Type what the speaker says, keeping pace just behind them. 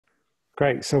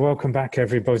Great. So welcome back,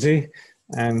 everybody.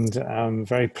 And I'm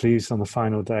very pleased on the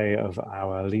final day of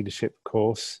our leadership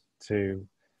course to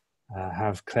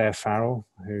have Clare Farrell,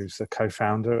 who's the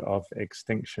co-founder of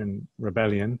Extinction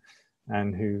Rebellion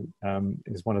and who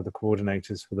is one of the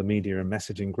coordinators for the media and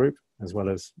messaging group, as well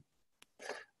as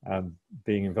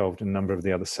being involved in a number of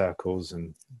the other circles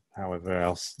and however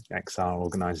else XR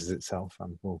organizes itself.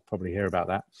 We'll probably hear about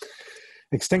that.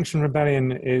 Extinction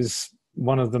Rebellion is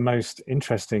one of the most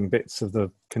interesting bits of the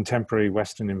contemporary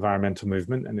Western environmental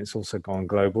movement, and it's also gone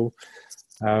global.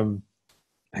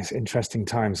 It's interesting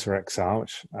times for XR,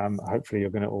 which hopefully you're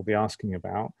going to all be asking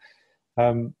about.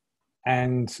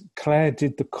 And Claire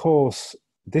did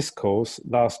this course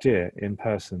last year in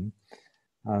person,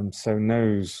 so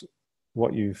knows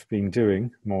what you've been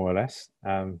doing, more or less,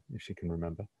 if she can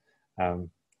remember. That'd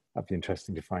be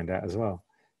interesting to find out as well.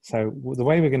 So the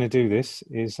way we're going to do this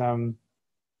is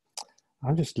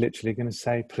I'm just literally going to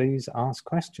say, please ask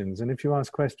questions. And if you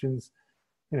ask questions,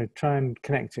 try and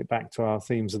connect it back to our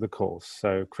themes of the course.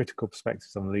 So critical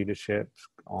perspectives on leadership,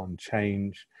 on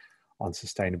change, on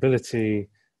sustainability,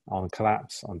 on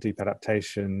collapse, on deep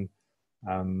adaptation,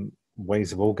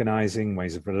 ways of organizing,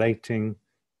 ways of relating,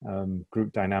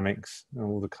 group dynamics,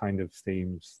 all the kind of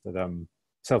themes that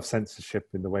self-censorship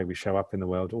in the way we show up in the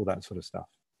world, all that sort of stuff.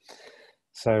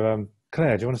 So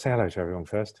Claire, do you want to say hello to everyone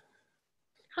first?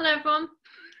 Hello, everyone.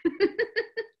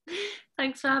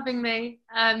 Thanks for having me.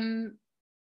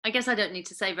 I guess I don't need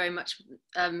to say very much.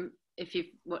 If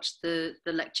you've watched the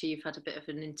lecture, you've had a bit of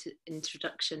an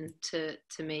introduction to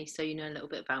me, so you know a little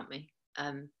bit about me.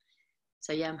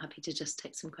 So yeah, I'm happy to just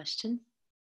take some questions.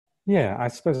 Yeah, I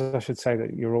suppose I should say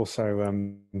that you're also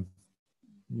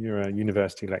you're a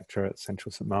university lecturer at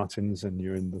Central St Martin's, and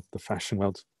you're in the fashion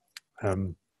world.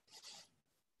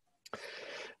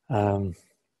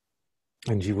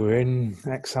 And you were in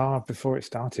XR before it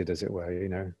started, as it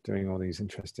were, doing all these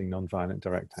interesting non-violent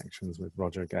direct actions with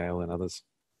Roger Gale and others.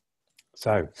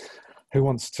 So who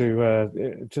wants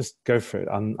to just go for it,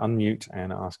 unmute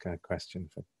and ask a question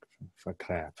for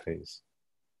Claire, please?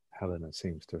 Helena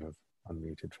seems to have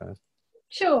unmuted first.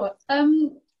 Sure.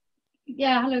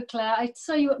 Yeah, hello, Claire. I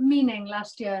saw you at Meaning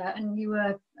last year and you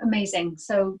were amazing.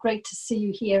 So great to see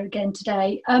you here again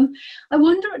today. I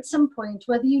wonder at some point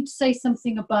whether you'd say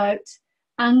something about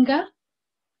anger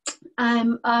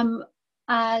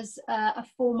as a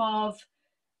form of,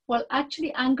 well,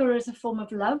 actually anger is a form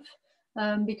of love,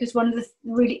 because one of the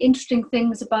really interesting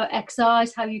things about XR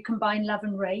is how you combine love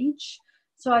and rage.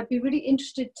 So I'd be really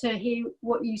interested to hear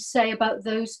what you say about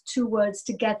those two words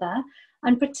together,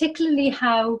 and particularly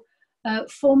how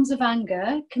forms of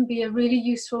anger can be a really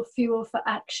useful fuel for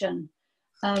action.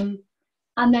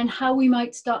 And then how we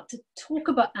might start to talk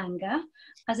about anger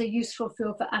as a useful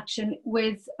fuel for action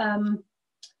with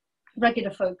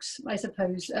regular folks, I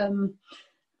suppose.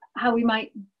 How we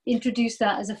might introduce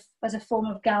that as a form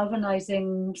of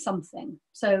galvanizing something.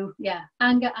 So yeah,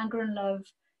 anger and love,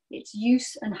 its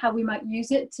use and how we might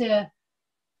use it to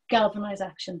galvanize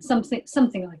action, something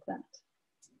like that.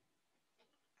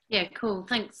 Yeah, cool,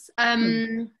 thanks.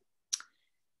 Well,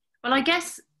 I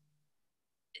guess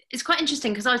it's quite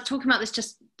interesting because I was talking about this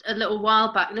just a little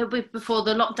while back, a little bit before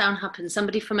the lockdown happened.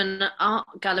 Somebody from an art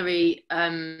gallery,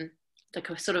 like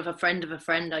a sort of a friend of a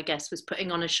friend, I guess, was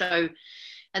putting on a show,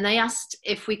 and they asked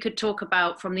if we could talk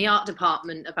about, from the art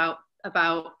department, about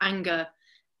anger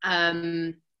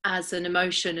as an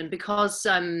emotion. And because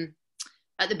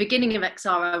at the beginning of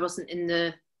XR, I wasn't in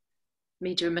the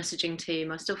media and messaging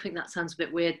team. I still think that sounds a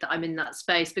bit weird that I'm in that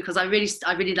space, because I really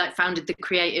like founded the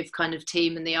creative kind of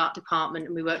team in the art department,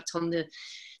 and we worked on the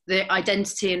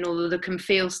identity and all of the look and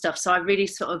feel stuff. So I really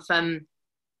sort of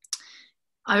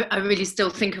I really still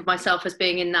think of myself as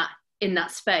being in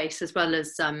that space, as well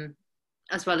as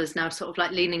now sort of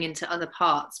like leaning into other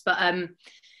parts. But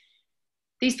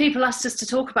these people asked us to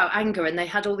talk about anger, and they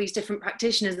had all these different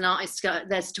practitioners and artists there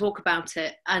to talk about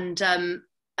it.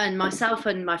 And myself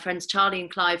and my friends Charlie and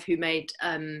Clive, who made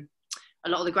a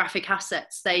lot of the graphic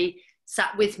assets, they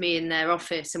sat with me in their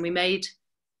office, and we made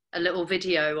a little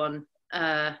video on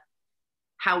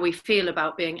how we feel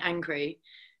about being angry.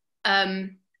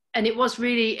 And it was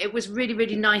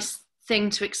really nice thing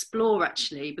to explore,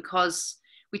 actually, because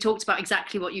we talked about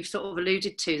exactly what you've sort of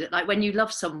alluded to, that like when you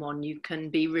love someone, you can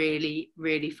be really,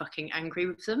 really fucking angry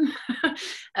with them.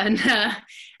 and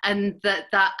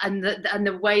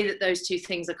the way that those two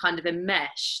things are kind of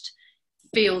enmeshed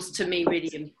feels to me really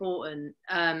important.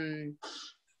 I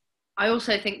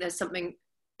also think there's something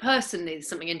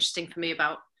interesting for me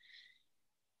about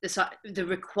the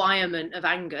requirement of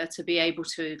anger to be able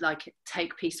to like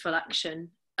take peaceful action,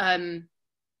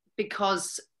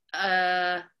 because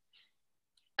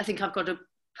I think I've got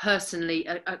personally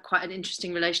quite an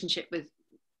interesting relationship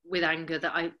with anger,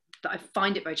 that I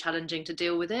find it very challenging to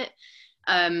deal with it.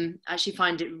 Actually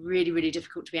find it really, really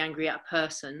difficult to be angry at a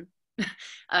person.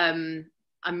 I'm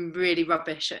really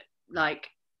rubbish at like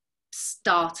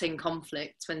starting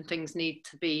conflicts when things need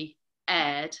to be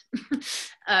aired.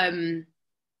 But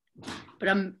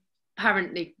I'm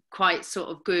apparently quite sort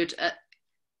of good at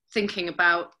thinking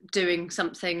about doing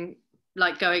something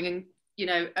like going and, you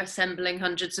know, assembling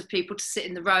hundreds of people to sit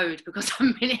in the road because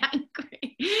I'm really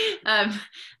angry.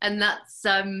 And that's,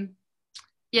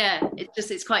 yeah,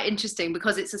 it's quite interesting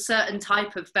because it's a certain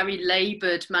type of very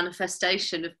laboured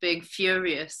manifestation of being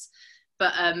furious.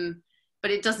 But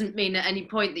it doesn't mean at any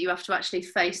point that you have to actually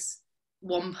face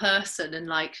one person and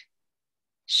like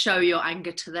show your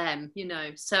anger to them, you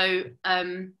know. So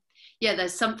yeah,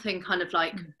 there's something kind of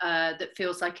like that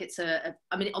feels like it's I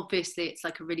mean, obviously it's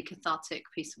like a really cathartic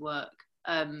piece of work,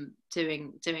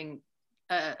 doing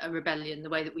a rebellion the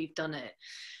way that we've done it.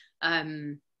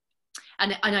 And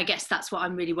I guess that's what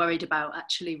I'm really worried about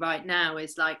actually right now,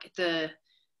 is like the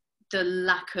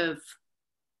lack of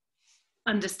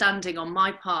understanding on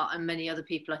my part and many other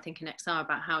people I think in XR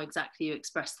about how exactly you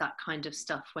express that kind of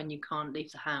stuff when you can't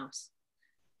leave the house.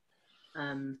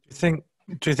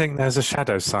 Do you think there's a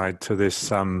shadow side to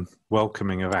this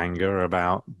welcoming of anger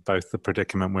about both the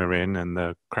predicament we're in and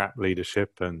the crap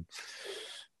leadership, and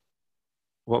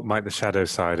what might the shadow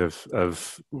side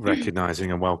of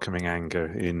recognizing and welcoming anger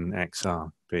in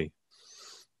XR be?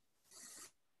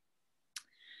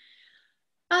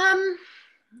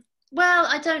 Well,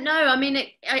 I don't know. I mean,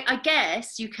 I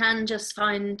guess you could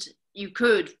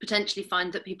potentially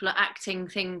find that people are acting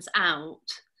things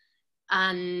out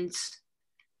and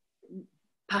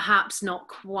perhaps not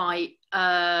quite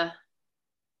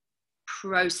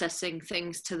processing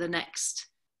things to the next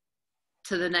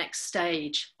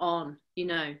stage on, you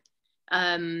know.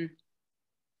 I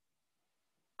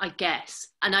guess.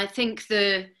 And I think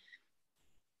there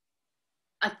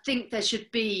should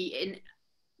be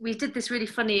we did this really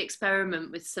funny experiment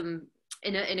with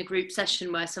in a group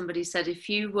session where somebody said, if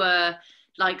you were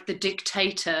like the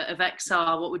dictator of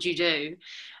XR, what would you do?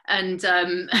 And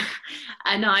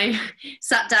I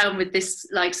sat down with this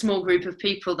like small group of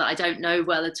people that I don't know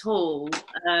well at all,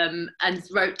 and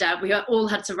wrote down, we all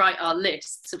had to write our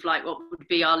lists of like what would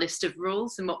be our list of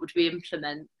rules and what would we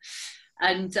implement.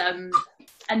 And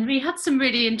we had some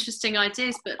really interesting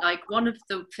ideas, but like one of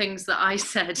the things that I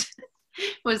said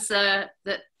was that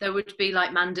there would be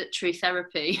like mandatory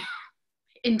therapy,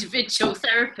 individual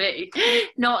therapy,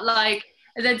 not like.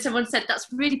 And then someone said, that's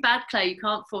really bad, Claire, you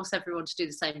can't force everyone to do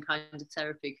the same kind of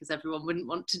therapy because everyone wouldn't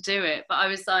want to do it. But I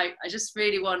was like, I just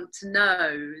really want to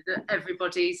know that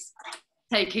everybody's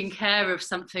taking care of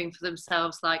something for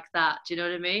themselves like that. Do you know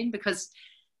what I mean? Because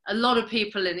a lot of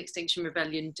people in Extinction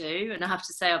Rebellion do. And I have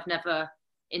to say, I've never,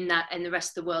 in the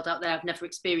rest of the world out there, I've never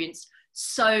experienced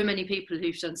so many people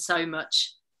who've done so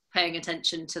much paying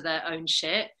attention to their own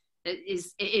shit.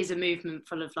 It is a movement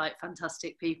full of like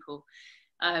fantastic people.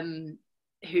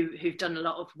 Who've done a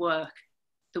lot of work,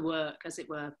 the work as it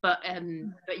were. But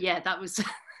yeah, that was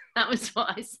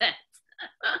what I said.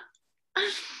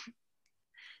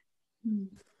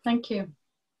 Thank you.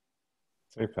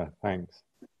 Super, thanks.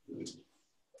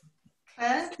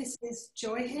 Claire, this is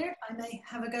Joy here. I may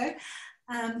have a go.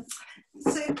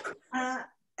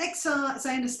 XR, as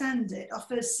I understand it,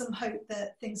 offers some hope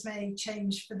that things may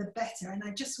change for the better, and I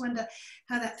just wonder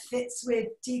how that fits with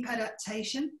deep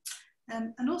adaptation.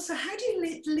 And also, how do you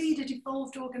lead a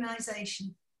devolved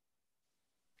organisation?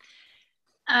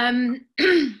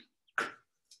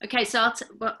 Okay, so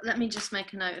let me just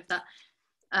make a note of that.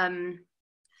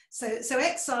 So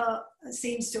XR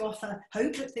seems to offer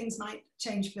hope that things might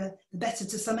change for the better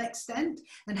to some extent.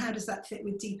 And how does that fit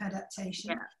with deep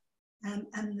adaptation? Yeah.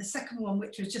 And the second one,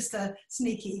 which was just a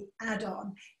sneaky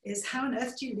add-on, is how on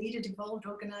earth do you lead a devolved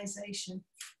organisation?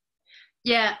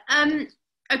 Yeah.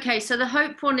 Okay, so the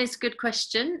hope one is a good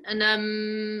question, and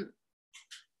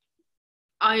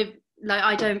I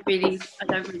don't really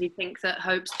think that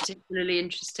hope's a particularly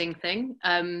interesting thing.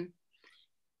 And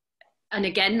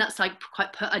again, that's like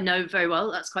I know very well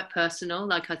that's quite personal.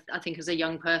 Like I think as a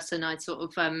young person, I sort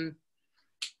of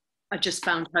I just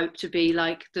found hope to be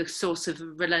like the source of a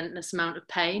relentless amount of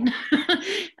pain.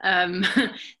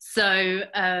 So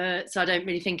I don't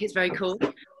really think it's very cool.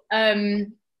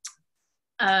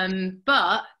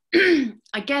 But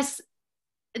I guess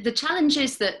the challenge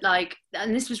is that, like,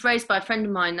 and this was raised by a friend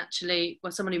of mine actually,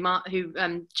 well, someone who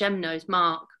Jem knows,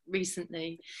 Mark,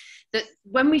 recently, that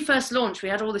when we first launched, we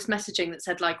had all this messaging that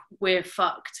said like, we're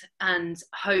fucked and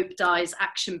hope dies,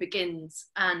 action begins.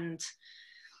 And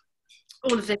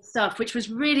all of this stuff, which was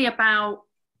really about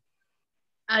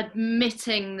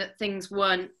admitting that things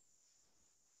weren't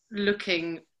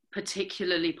looking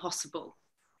particularly possible.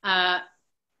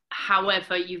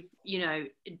 However, you know,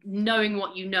 knowing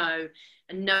what you know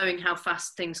and knowing how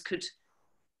fast things could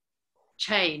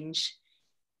change,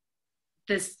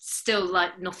 there's still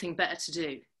like nothing better to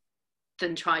do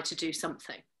than try to do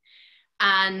something.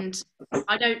 And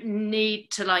I don't need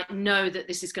to like know that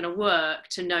this is going to work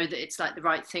to know that it's like the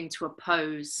right thing to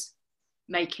oppose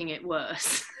making it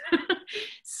worse.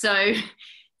 so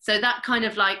that kind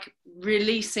of like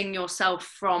releasing yourself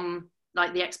from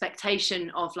like the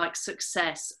expectation of like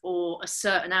success or a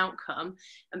certain outcome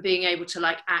and being able to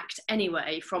like act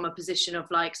anyway from a position of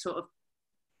like sort of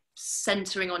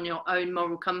centering on your own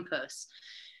moral compass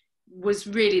was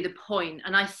really the point.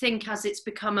 And I think as it's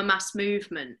become a mass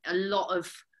movement, a lot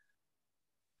of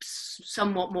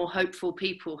somewhat more hopeful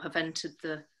people have entered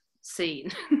the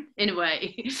scene in a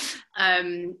way.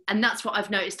 And that's what I've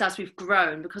noticed as we've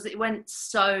grown, because it went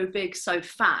so big so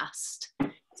fast.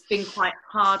 It's been quite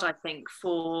hard, I think,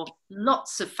 for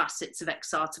lots of facets of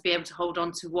XR to be able to hold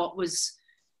on to what was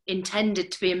intended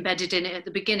to be embedded in it at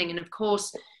the beginning. And of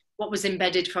course, what was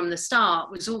embedded from the start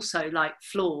was also like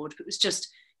flawed. It was just,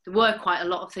 there were quite a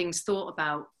lot of things thought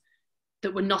about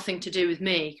that were nothing to do with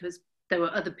me, because there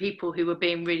were other people who were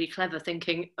being really clever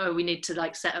thinking, oh, we need to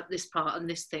like set up this part and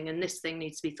this thing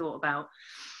needs to be thought about.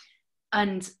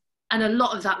 And a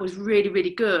lot of that was really,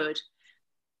 really good,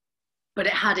 but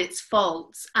it had its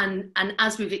faults. And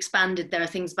as we've expanded, there are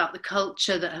things about the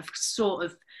culture that have sort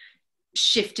of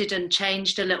shifted and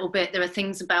changed a little bit. There are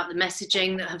things about the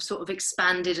messaging that have sort of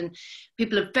expanded, and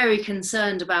people are very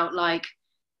concerned about like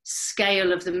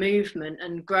scale of the movement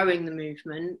and growing the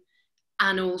movement.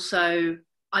 And also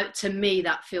to me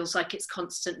that feels like it's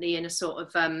constantly in a sort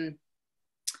of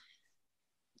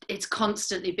it's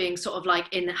constantly being sort of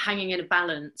like hanging in a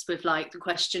balance with like the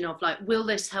question of like, will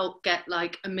this help get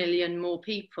like 1 million more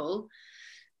people?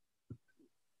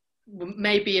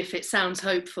 Maybe if it sounds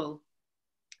hopeful.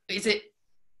 Is it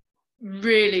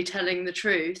really telling the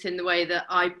truth in the way that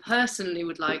I personally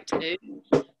would like to?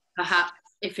 Perhaps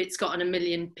if it's gotten 1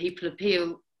 million people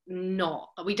appeal, not.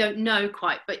 We don't know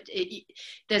quite, but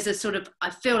there's a sort of,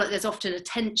 I feel like there's often a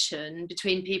tension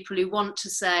between people who want to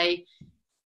say,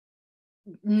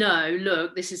 no,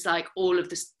 look, this is like all of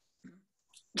this,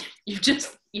 you've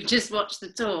just watched the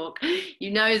talk,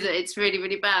 you know that it's really,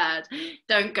 really bad.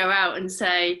 Don't go out and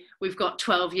say we've got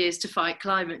 12 years to fight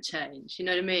climate change. You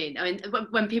know what I mean? I mean,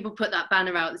 when people put that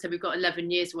banner out that said we've got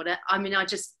 11 years or whatever, I mean, I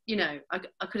just, you know,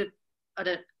 I could have, I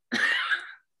don't,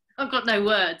 I've got no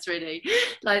words really.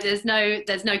 Like there's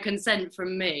no consent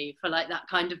from me for like that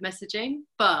kind of messaging.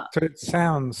 But so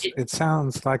it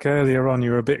sounds like earlier on you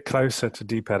were a bit closer to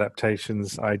Deep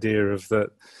Adaptation's idea of that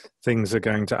things are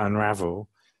going to unravel.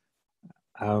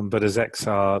 But as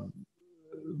XR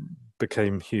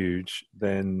became huge,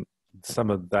 then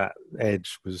some of that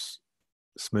edge was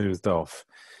smoothed off.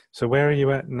 So where are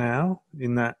you at now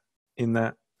in that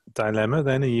dilemma?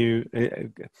 Then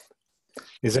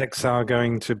is XR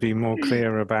going to be more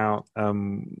clear about,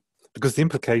 because the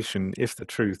implication, if the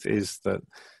truth is that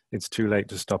it's too late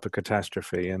to stop a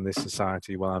catastrophe and this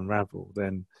society will unravel,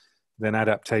 then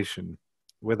adaptation,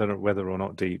 whether or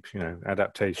not deep, you know,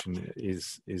 adaptation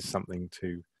is something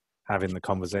to have in the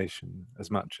conversation as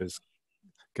much as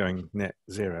going net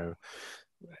zero.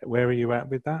 Where are you at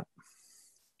with that?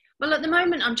 Well, at the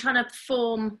moment, I'm trying to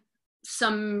form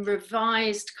some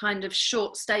revised kind of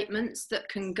short statements that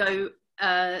can go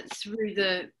through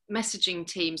the messaging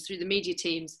teams, through the media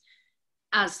teams,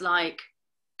 as like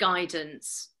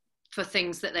guidance for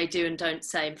things that they do and don't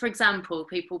say. And for example,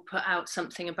 people put out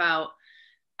something about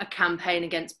a campaign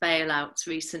against bailouts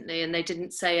recently, and they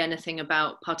didn't say anything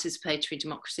about participatory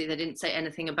democracy. They didn't say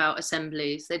anything about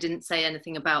assemblies. They didn't say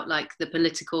anything about like the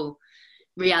political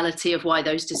reality of why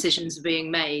those decisions are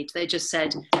being made. They just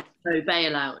said no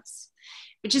bailouts,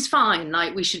 which is fine.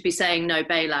 Like we should be saying no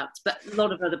bailouts, but a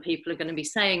lot of other people are going to be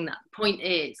saying that. The point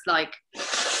is like,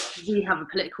 we have a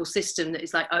political system that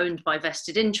is like owned by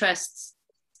vested interests.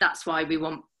 That's why we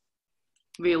want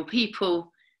real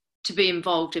people to be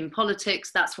involved in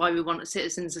politics. That's why we want a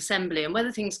citizens' assembly. And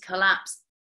whether things collapse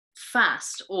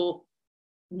fast or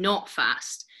not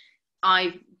fast,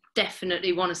 I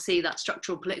definitely want to see that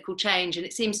structural political change. And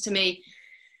it seems to me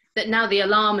that now the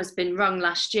alarm has been rung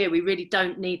last year, we really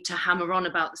don't need to hammer on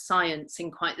about the science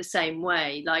in quite the same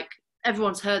way. Like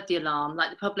everyone's heard the alarm, like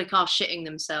the public are shitting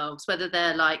themselves, whether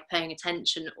they're like paying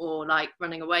attention or like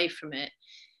running away from it.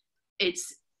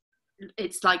 It's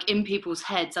it's like in people's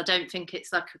heads. I don't think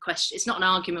it's like a question, it's not an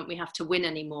argument we have to win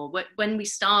anymore. When we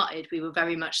started, we were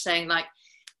very much saying, like,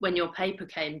 when your paper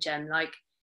came, Jem, like,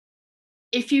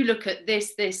 if you look at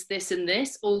this, and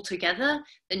this all together,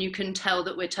 then you can tell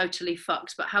that we're totally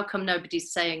fucked. But how come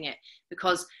nobody's saying it?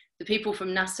 Because the people from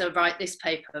NASA write this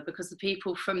paper, because the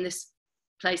people from this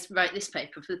place write this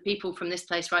paper, for the people from this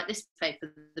place write this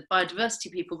paper, the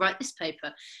biodiversity people write this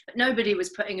paper. But nobody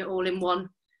was putting it all in one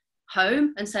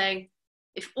home and saying,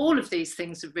 if all of these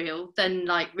things are real, then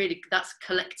like really that's a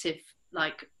collective,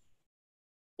 like,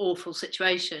 awful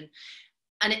situation.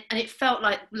 And it felt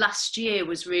like last year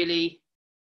was really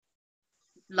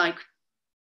like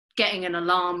getting an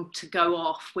alarm to go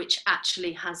off, which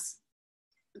actually has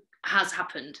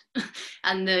happened.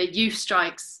 And the youth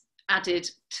strikes added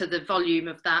to the volume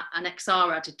of that, and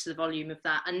XR added to the volume of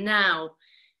that. And now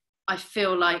I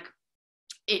feel like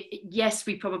yes,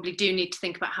 we probably do need to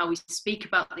think about how we speak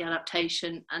about the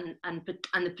adaptation and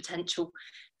the potential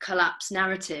collapse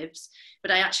narratives,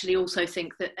 but I actually also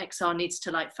think that XR needs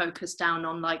to like focus down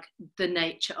on like the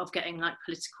nature of getting like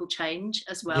political change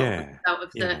as well. Yeah,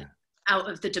 out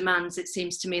of the demands, it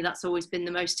seems to me that's always been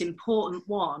the most important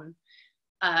one.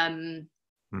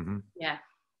 Yeah,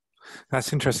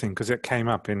 that's interesting, because it came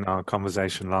up in our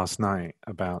conversation last night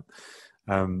about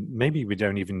maybe we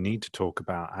don't even need to talk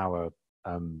about our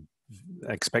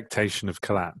expectation of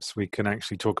collapse. We can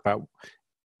actually talk about,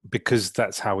 because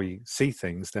that's how we see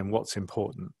things, then what's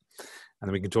important, and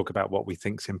then we can talk about what we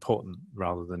think is important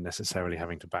rather than necessarily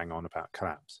having to bang on about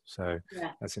collapse. So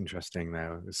yeah, that's interesting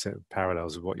there. It's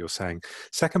parallels with what you're saying.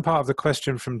 Second part of the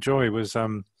question from Joy was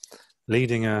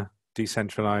leading a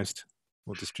decentralized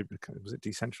or distributed, was it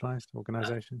decentralized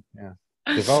organization? Yeah,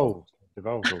 devolved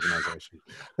organization.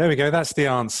 There we go, that's the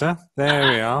answer. There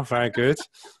we are, very good.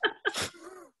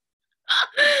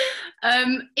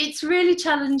 It's really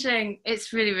challenging.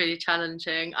 It's really, really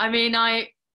challenging. I mean, I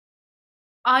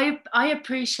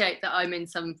appreciate that I'm in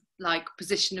some like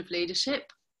position of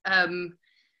leadership,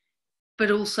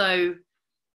 but also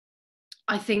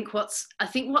I think what's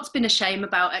been a shame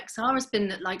about XR has been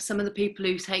that like some of the people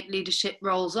who take leadership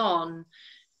roles on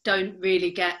don't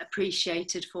really get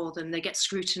appreciated for them. They get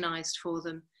scrutinized for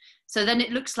them. So then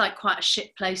it looks like quite a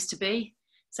shit place to be.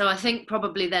 So I think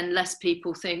probably then less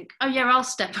people think, oh yeah, I'll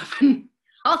step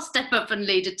up and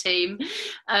lead a team,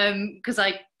 because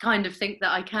I kind of think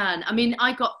that I can. I mean,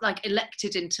 I got like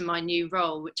elected into my new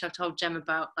role, which I've told Jem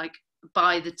about, like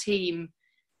by the team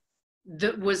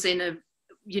that was in a,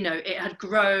 you know, it had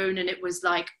grown and it was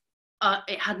like,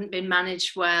 it hadn't been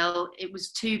managed well. It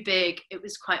was too big. It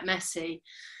was quite messy.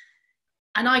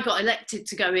 And I got elected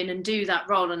to go in and do that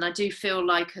role. And I do feel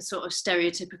like a sort of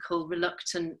stereotypical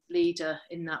reluctant leader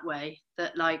in that way,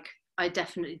 that like, I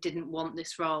definitely didn't want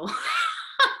this role.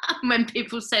 When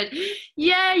people said,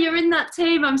 yeah, you're in that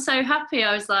team, I'm so happy,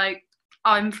 I was like,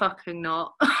 I'm fucking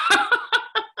not.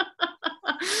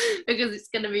 Because it's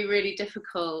going to be really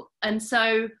difficult. And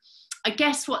so I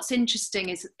guess what's interesting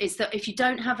is that if you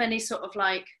don't have any sort of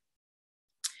like,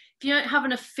 if you don't have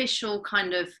an official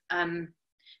kind of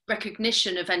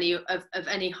recognition of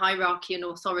any hierarchy and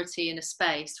authority in a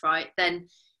space, right, then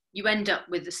you end up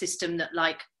with a system that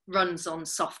like runs on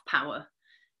soft power.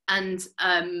 And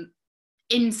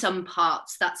in some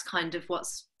parts that's kind of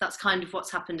what's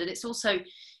happened. And it's also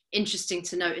interesting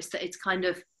to notice that it's kind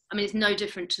of, I mean, it's no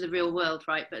different to the real world,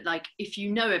 right? But like, if you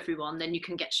know everyone, then you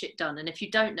can get shit done. And if you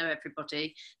don't know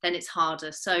everybody, then it's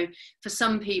harder. So for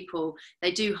some people,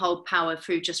 they do hold power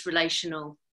through just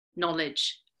relational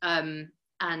knowledge and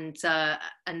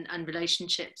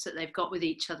relationships that they've got with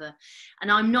each other. And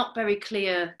I'm not very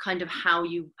clear kind of how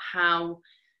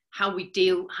we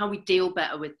deal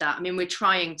better with that. I mean, we're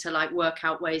trying to like work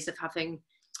out ways of having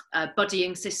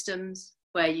buddying systems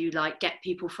where you like get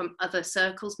people from other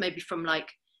circles, maybe from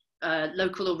like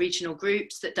local or regional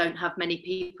groups that don't have many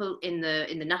people in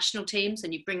the national teams,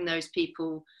 and you bring those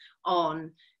people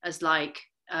on as like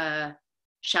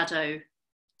shadow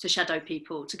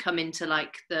people to come into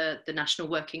like the national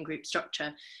working group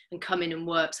structure and come in and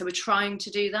work. So we're trying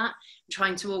to do that. We're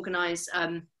trying to organise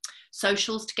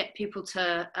socials to get people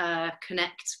to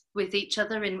connect with each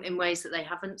other in ways that they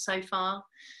haven't so far.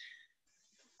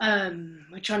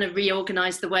 We're trying to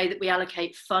reorganise the way that we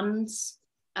allocate funds,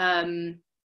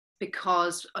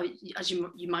 because as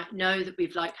you might know, that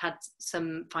we've like had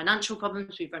some financial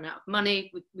problems. We've run out of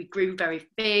money. We grew very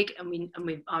big, and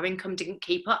our income didn't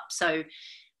keep up. So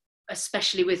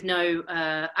especially with no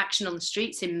action on the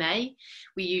streets in May,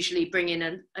 we usually bring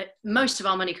in most of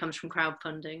our money comes from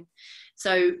crowdfunding.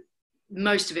 So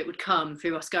most of it would come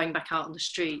through us going back out on the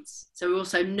streets. So we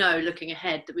also know, looking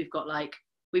ahead, that we've got like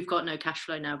we've got no cash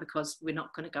flow now because we're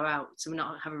not going to go out, so we're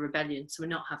not have a rebellion, so we're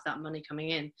not have that money coming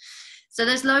in. So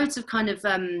there's loads of kind of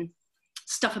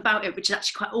stuff about it which is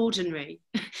actually quite ordinary.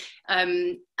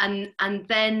 And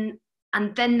then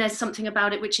there's something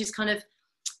about it which is kind of,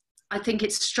 I think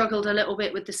it's struggled a little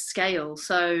bit with the scale.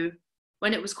 So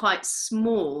when it was quite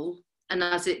small, and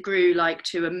as it grew like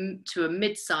to a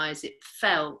mid-size, it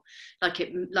felt like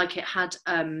it had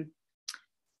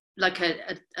like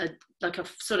a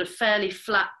sort of fairly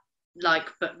flat, like,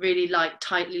 but really like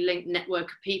tightly linked network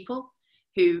of people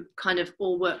who kind of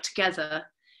all worked together,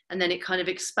 and then it kind of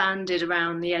expanded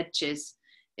around the edges.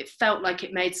 It felt like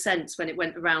it made sense when it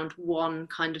went around one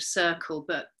kind of circle,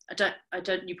 but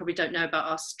you probably don't know about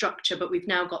our structure, but we've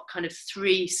now got kind of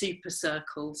 3 super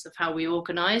circles of how we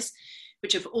organize,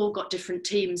 which have all got different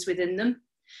teams within them.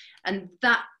 And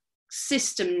that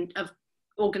system of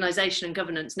organization and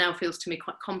governance now feels to me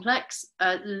quite complex,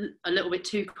 a little bit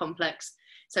too complex.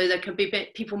 So there could be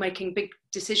people making big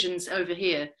decisions over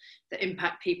here that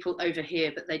impact people over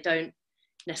here, but they don't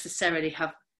necessarily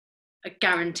have a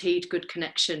guaranteed good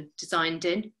connection designed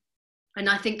in. And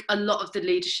I think a lot of the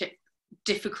leadership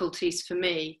difficulties for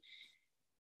me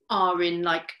are in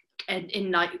like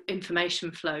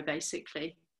information flow,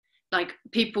 basically. Like,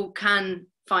 people can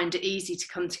find it easy to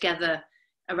come together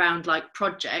around like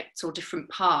projects or different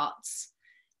parts.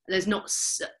 There's not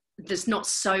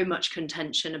so much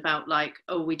contention about like,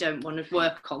 oh, we don't want to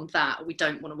work on that, or we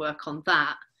don't want to work on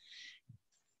that.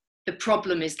 The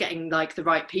problem is getting like the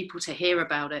right people to hear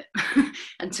about it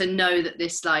and to know that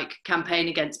this like campaign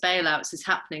against bailouts is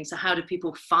happening. So how do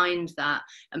people find that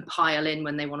and pile in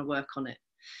when they want to work on it?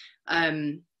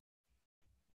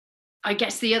 I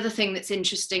guess the other thing that's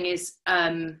interesting is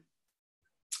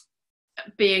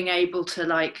being able to,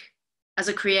 like, as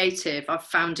a creative, I've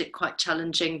found it quite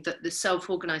challenging that the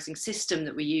self-organizing system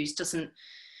that we use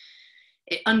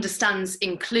it understands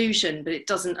inclusion, but it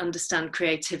doesn't understand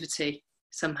creativity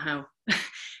somehow,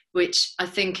 which I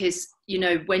think is, you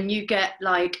know, when you get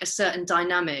like a certain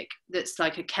dynamic that's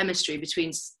like a chemistry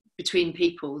between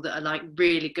people that are like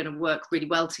really going to work really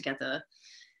well together,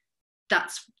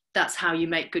 that's how you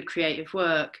make good creative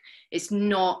work. It's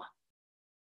not,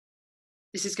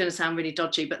 this is going to sound really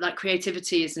dodgy, but like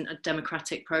creativity isn't a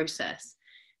democratic process.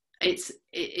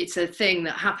 It's a thing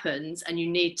that happens, and you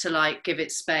need to like give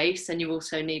it space, and you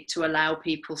also need to allow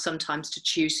people sometimes to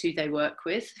choose who they work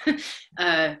with.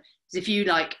 If you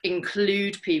like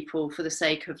include people for the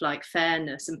sake of like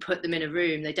fairness and put them in a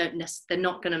room, they're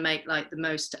not going to make like the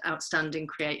most outstanding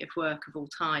creative work of all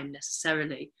time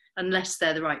necessarily, unless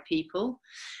they're the right people.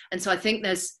 And so I think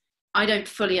I don't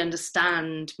fully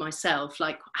understand myself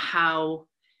like how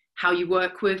you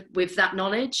work with that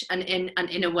knowledge, and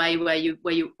in a way where you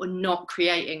are not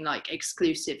creating like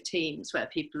exclusive teams where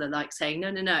people are like saying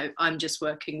no, I'm just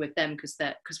working with them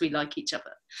because we like each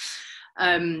other.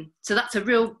 So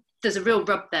there's a real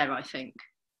rub there, I think.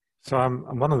 So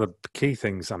one of the key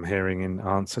things I'm hearing in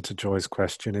answer to Joy's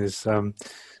question is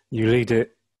you lead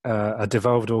a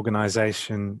devolved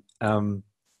organisation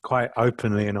quite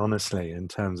openly and honestly in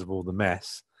terms of all the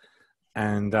mess,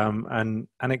 and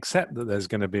accept that there's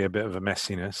going to be a bit of a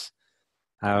messiness,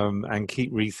 and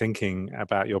keep rethinking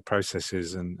about your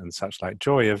processes and such like.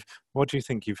 Joy, what do you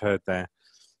think you've heard there?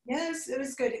 Yes, it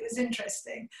was good. It was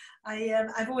interesting.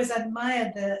 I've always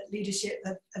admired the leadership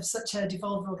of such a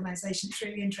devolved organisation. It's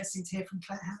really interesting to hear from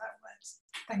Claire how that works.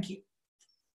 Thank you.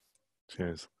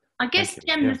 Cheers. I guess,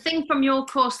 Jem, the thing from your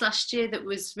course last year that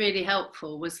was really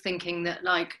helpful was thinking that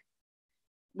like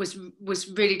was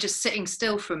really just sitting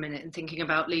still for a minute and thinking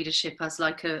about leadership as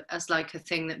like a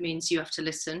thing that means you have to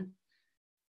listen.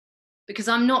 Because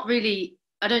I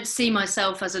don't see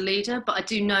myself as a leader, but I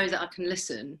do know that I can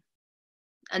listen.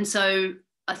 And so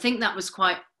I think that was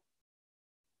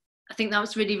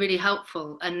really, really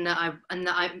helpful, and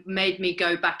that made me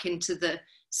go back into the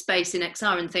space in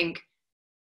XR and think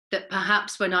that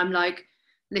perhaps when I'm like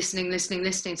listening,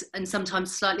 and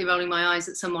sometimes slightly rolling my eyes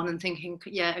at someone and thinking,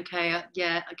 yeah, okay, I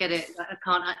get it, I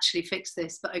can't actually fix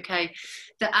this, but okay,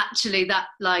 that actually that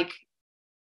like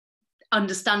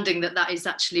understanding that is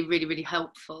actually really, really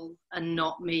helpful, and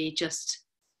not me just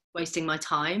wasting my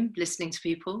time listening to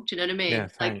people. Do you know what I mean? Yeah,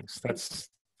 thanks.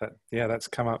 That's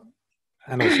come up,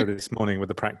 and also this morning with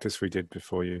the practice we did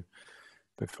before you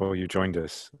joined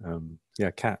us.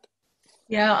 Kat.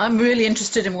 Yeah, I'm really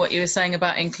interested in what you were saying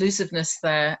about inclusiveness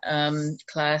there,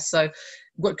 Claire. So,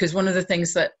 because one of the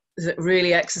things that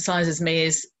really exercises me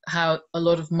is how a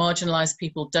lot of marginalised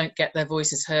people don't get their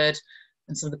voices heard,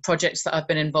 and some of the projects that I've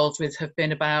been involved with have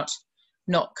been about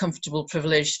not comfortable,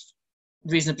 privileged,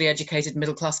 reasonably educated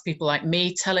middle-class people like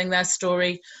me telling their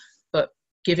story, but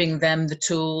giving them the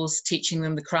tools, teaching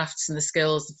them the crafts and the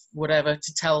skills, whatever,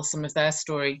 to tell some of their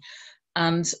story.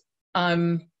 And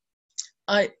I'm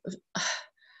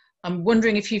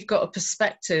wondering if you've got a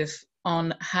perspective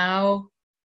on how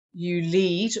you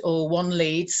lead, or one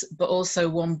leads, but also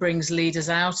one brings leaders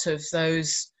out of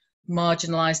those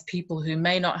marginalized people who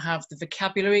may not have the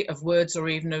vocabulary of words or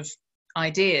even of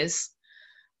ideas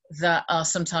that are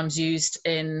sometimes used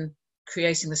in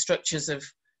creating the structures of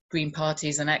Green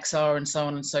parties and XR and so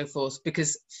on and so forth.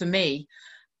 Because for me,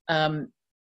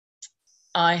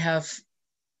 I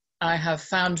have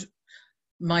found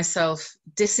myself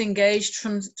disengaged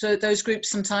from those groups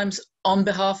sometimes on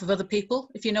behalf of other people,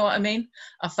 if you know what I mean.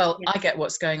 I felt, yeah, I get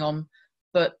what's going on,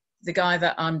 but the guy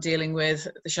that I'm dealing with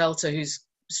at the shelter who's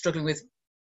struggling with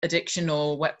addiction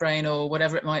or wet brain or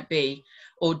whatever it might be,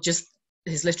 or just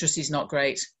his literacy is not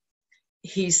great,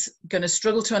 he's going to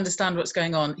struggle to understand what's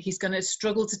going on. He's going to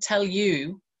struggle to tell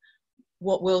you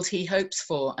what world he hopes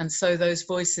for, and so those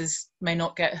voices may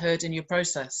not get heard in your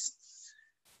process.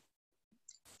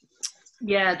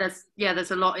 Yeah,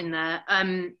 there's a lot in there.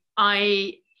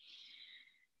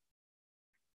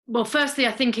 Well, firstly,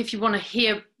 I think if you want to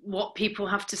hear what people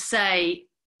have to say,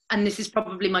 and this is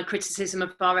probably my criticism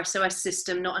of our SOS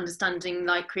system, not understanding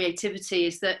like creativity,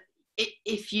 is that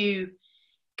if you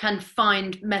can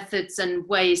find methods and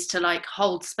ways to like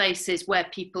hold spaces where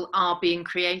people are being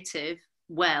creative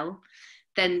well,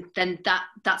 then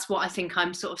that's what I think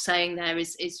I'm sort of saying there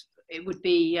is it would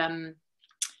be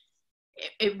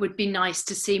nice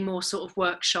to see more sort of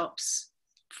workshops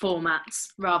formats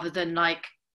rather than like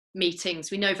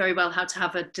meetings. We know very well how to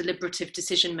have a deliberative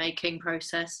decision-making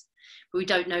process, but we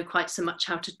don't know quite so much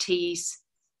how to tease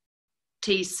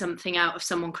something out of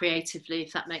someone creatively,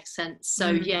 if that makes sense.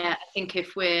 So yeah, I think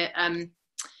if we're, I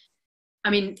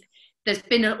mean, there's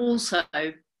been also,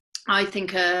 I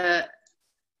think, a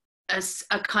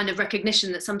kind of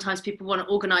recognition that sometimes people want to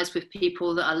organise with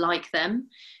people that are like them,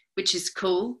 which is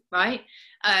cool, right?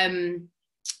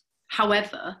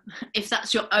 However, if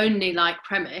that's your only like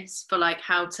premise for like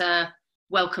how to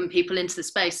welcome people into the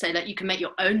space, say that you can make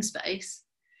your own space,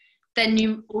 then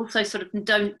you also sort of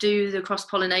don't do the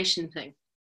cross-pollination thing,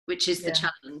 which is the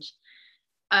challenge.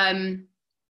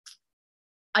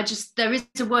 There is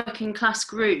a working class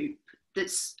group that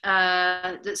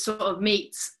sort of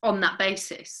meets on that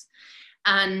basis,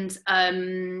 and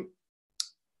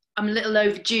I'm a little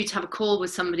overdue to have a call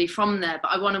with somebody from there, but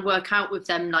I want to work out with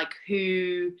them like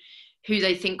who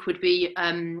they think would be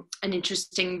an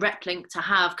interesting rep link to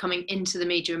have coming into the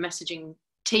media and messaging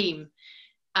team,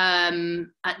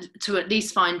 to at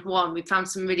least find one. We've found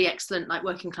some really excellent like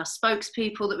working class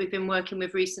spokespeople that we've been working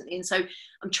with recently, and so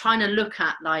I'm trying to look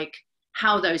at like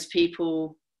how those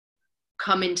people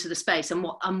come into the space and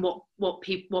what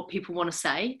people want to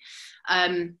say.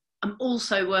 I'm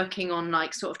also working on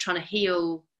like sort of trying to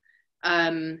heal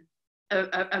a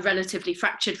relatively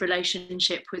fractured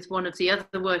relationship with one of the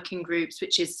other working groups,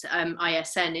 which is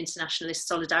ISN, Internationalist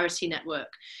Solidarity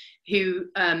Network, who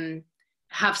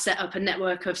have set up a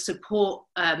network of support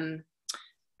all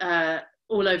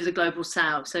over the global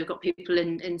south. So they've got people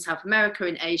in South America,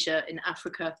 in Asia, in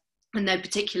Africa, and they're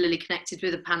particularly connected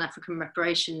with the Pan-African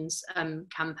reparations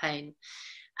campaign.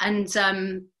 And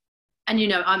you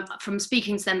know, I'm from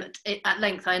speaking to them at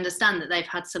length, I understand that they've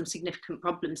had some significant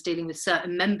problems dealing with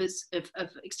certain members of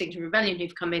Extinction Rebellion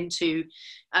who've come into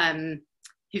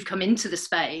the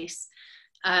space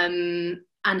and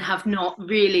have not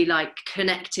really like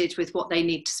connected with what they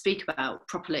need to speak about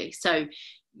properly. So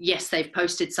yes, they've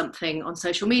posted something on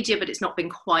social media, but it's not been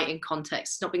quite in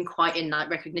context. It's not been quite in like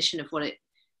recognition of what it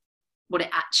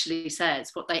actually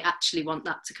says, what they actually want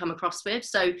that to come across with.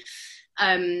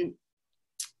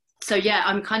 So yeah,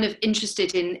 I'm kind of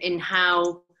interested in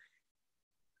how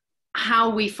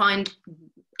we find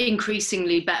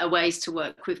increasingly better ways to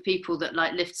work with people that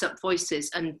like lifts up voices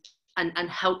and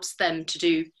helps them to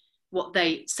do what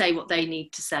they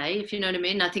need to say, if you know what I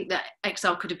mean. I think that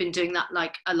XR could have been doing that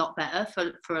like a lot better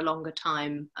for a longer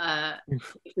time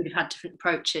if we'd have had different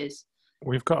approaches.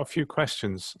 We've got a few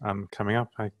questions coming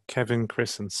up by Kevin,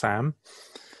 Chris and Sam.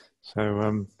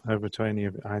 So over to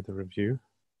either of you.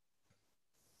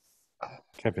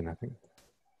 Kevin, I think.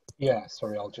 Yeah,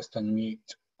 sorry, I'll just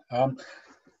unmute.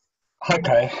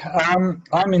 Okay,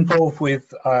 I'm involved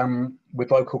with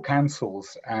local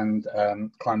councils and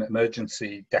climate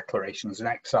emergency declarations, and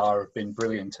XR have been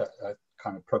brilliant at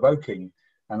kind of provoking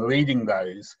and leading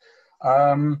those.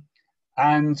 And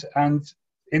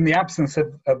in the absence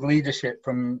of leadership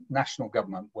from national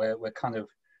government, we're kind of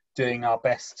doing our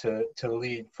best to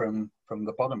lead from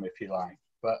the bottom, if you like,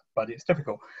 but it's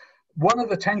difficult. one of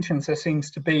the tensions there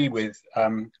seems to be with,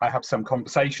 I have some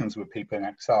conversations with people in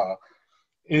XR,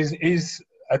 is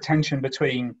a tension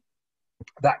between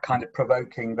that kind of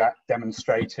provoking, that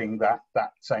demonstrating, that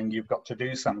saying you've got to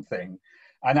do something,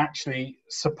 and actually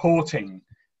supporting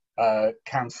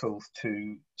councils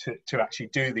to actually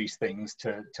do these things,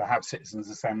 to have citizens'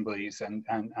 assemblies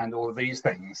and all of these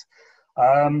things.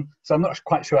 So I'm not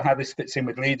quite sure how this fits in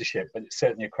with leadership, but it's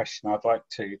certainly a question I'd like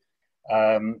to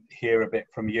hear a bit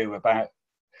from you about.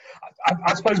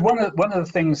 I suppose one of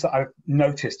the things that I've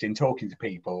noticed in talking to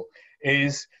people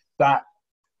is that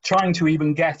trying to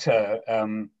even get a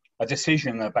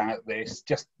decision about this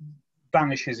just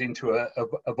vanishes into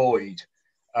a void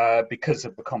because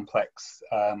of the complex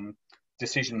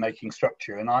decision-making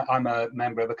structure. And I'm a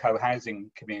member of a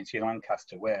co-housing community in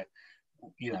Lancaster where,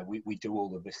 you know, we do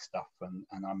all of this stuff, and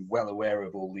I'm well aware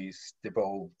of all these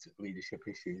devolved leadership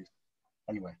issues.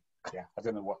 Anyway, yeah, I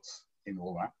don't know what's in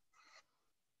all that.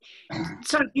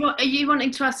 So are you wanting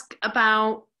to ask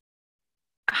about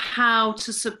how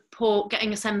to support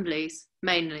getting assemblies,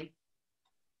 mainly?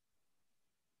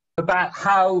 About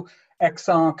how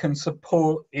XR can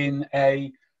support in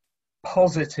a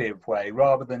positive way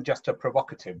rather than just a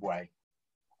provocative way.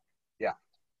 Yeah.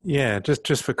 Yeah,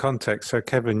 just for context. So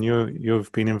Kevin,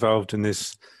 you've been involved in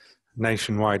this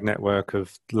nationwide network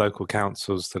of local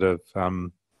councils that have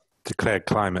declared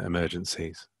climate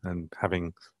emergencies, and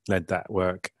having led that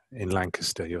work in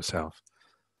Lancaster yourself.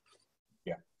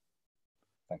 Yeah,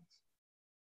 thanks.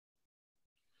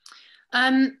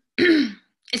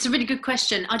 It's a really good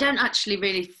question. I don't actually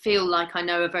really feel like I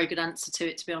know a very good answer to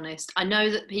it, to be honest. I know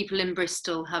that people in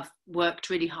Bristol have worked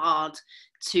really hard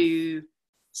to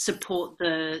support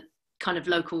the kind of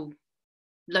local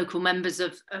members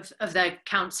of their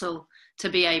council to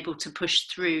be able to push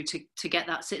through to get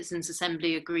that citizens'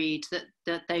 assembly agreed,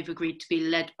 that they've agreed to be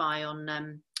led by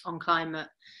on climate.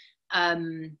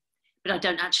 But I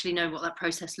don't actually know what that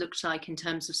process looks like in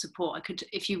terms of support. I could,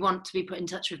 if you want to be put in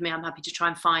touch with me, I'm happy to try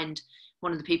and find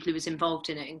one of the people who was involved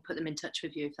in it and put them in touch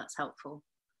with you if that's helpful.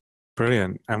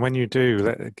 Brilliant. And when you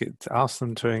do, ask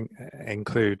them to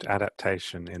include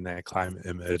adaptation in their climate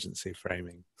emergency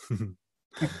framing.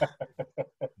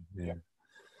 Yeah.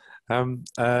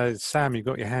 Sam, you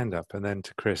got your hand up, and then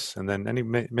to Chris, and then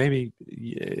maybe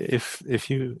if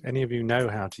any of you know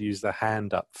how to use the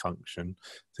hand up function,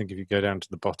 I think if you go down to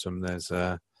the bottom, there's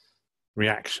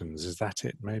reactions. Is that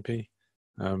it? Maybe.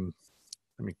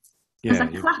 There's a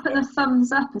clap and a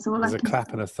thumbs up. Is all there's I can a clap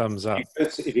say. and a thumbs up.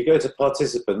 If you go to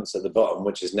participants at the bottom,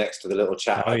 which is next to the little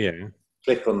chat, oh yeah,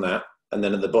 click on that, and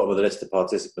then at the bottom of the list of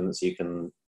participants, you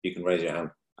can raise your hand.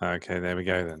 Okay, there we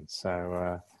go then.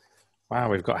 So. Wow,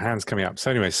 we've got hands coming up.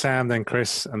 So anyway, Sam, then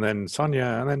Chris, and then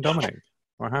Sonia, and then Dominic.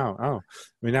 Wow. Oh,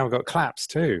 we now got claps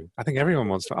too. I think everyone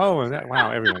wants to. Oh, wow,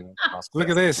 everyone wants to ask. Look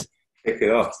at this. Kick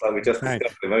it off. It's like we just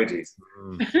discussed emojis.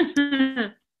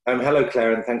 Hello,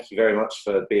 Claire, and thank you very much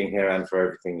for being here and for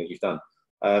everything that you've done.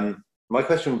 My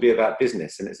question would be about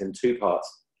business, and it's in two parts.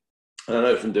 And I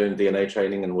know from doing DNA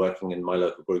training and working in my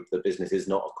local group that business is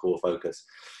not a core focus,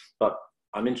 but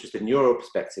I'm interested in your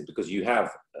perspective because you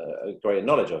have a great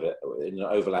knowledge of it in an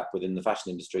overlap within the fashion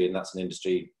industry, and that's an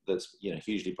industry that's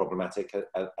hugely problematic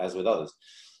as with others.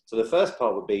 So the first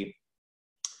part would be,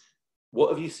 what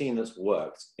have you seen that's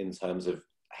worked in terms of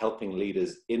helping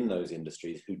leaders in those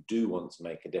industries who do want to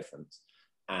make a difference,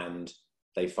 and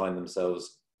they find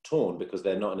themselves torn because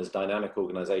they're not in as dynamic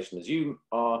organisation as you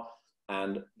are,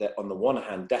 and they're on the one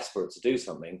hand desperate to do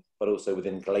something, but also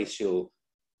within glacial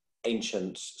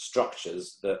ancient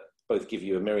structures that both give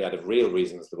you a myriad of real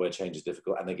reasons the way change is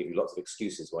difficult, and they give you lots of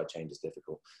excuses why change is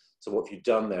difficult. So what have you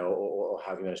done there, or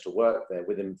have you managed to work there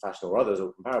within fashion or others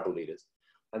or comparable leaders?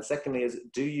 And secondly is,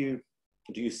 do you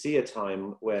see a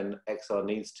time when XR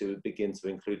needs to begin to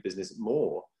include business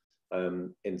more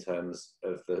in terms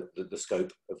of the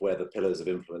scope of where the pillars of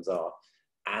influence are,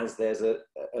 as there's an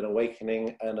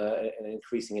awakening and an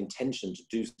increasing intention to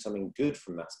do something good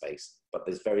from that space, but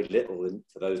there's very little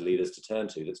for those leaders to turn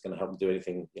to that's going to help them do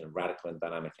anything radical and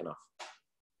dynamic enough?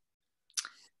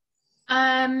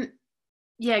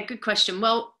 Yeah, good question.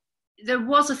 Well, there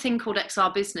was a thing called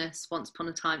XR Business once upon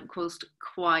a time, caused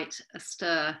quite a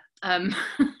stir, and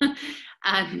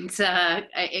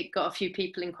it got a few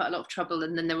people in quite a lot of trouble.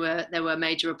 And then there were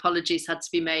major apologies had to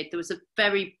be made. There was a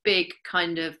very big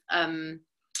kind of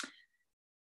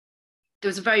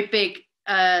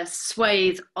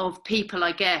swathe of people,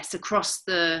 I guess, across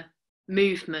the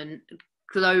movement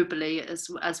globally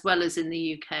as well as in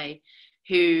the UK,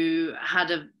 who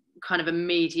had a kind of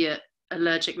immediate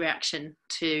allergic reaction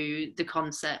to the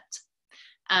concept,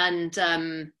 and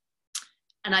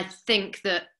I think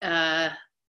that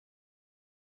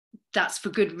that's for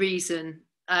good reason.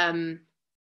 But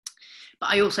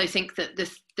I also think that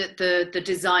the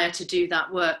desire to do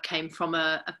that work came from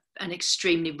an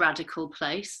extremely radical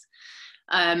place.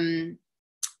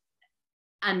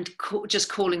 Just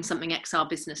calling something XR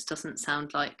business doesn't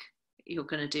sound like you're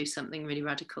going to do something really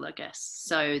radical, I guess.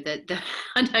 So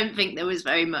I don't think there was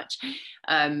very much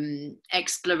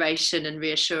exploration and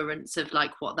reassurance of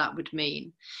like what that would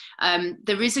mean.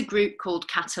 There is a group called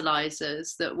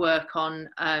Catalyzers that work on,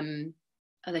 and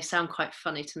they sound quite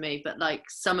funny to me, but like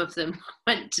some of them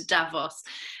went to Davos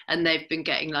and they've been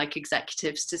getting like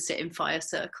executives to sit in fire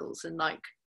circles and like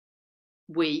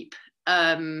weep,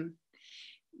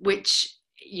 which,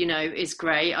 you know, is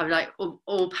great. I'm like,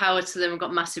 all power to them. I've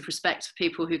got massive respect for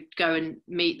people who go and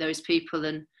meet those people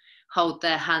and hold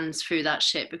their hands through that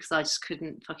shit, because I just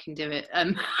couldn't fucking do it.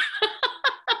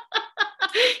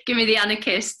 Give me the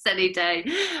anarchists any day.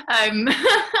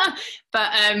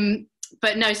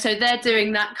 But no, so they're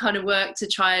doing that kind of work to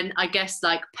try and, I guess,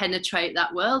 like penetrate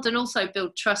that world and also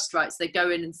build trust, right? So they go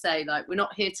in and say, like, we're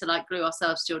not here to like glue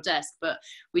ourselves to your desk, but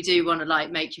we do want to like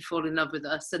make you fall in love with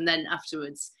us. And then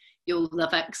afterwards you'll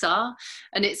love XR.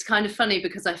 And it's kind of funny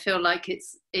because I feel like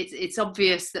it's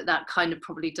obvious that kind of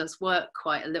probably does work.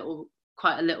 Quite a little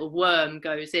worm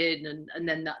goes in and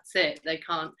then that's it. They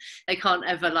can't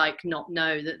ever like not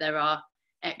know that there are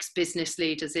ex-business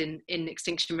leaders in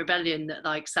Extinction Rebellion that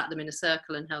like sat them in a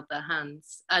circle and held their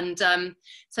hands. And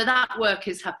so that work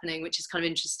is happening, which is kind of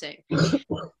interesting.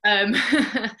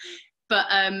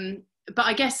 But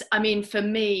I guess, I mean, for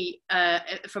me,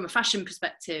 from a fashion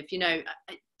perspective, you know,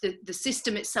 the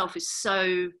system itself is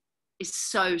so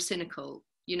cynical,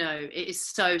 you know, it is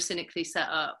so cynically set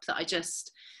up that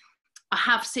I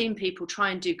have seen people try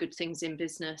and do good things in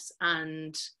business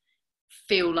and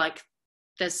feel like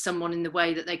there's someone in the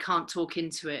way that they can't talk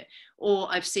into it. Or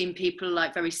I've seen people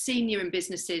like very senior in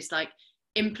businesses like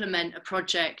implement a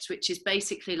project which is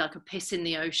basically like a piss in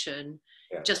the ocean,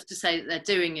 just to say that they're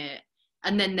doing it,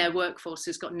 and then their workforce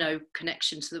has got no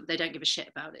connection, so that they don't give a shit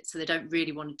about it, so they don't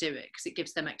really want to do it because it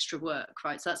gives them extra work,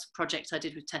 right? So that's a project I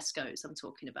did with Tesco's I'm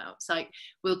talking about. It's like,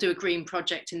 we'll do a green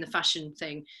project in the fashion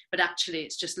thing, but actually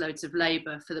it's just loads of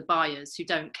labor for the buyers who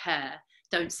don't care,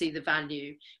 don't see the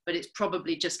value, but it's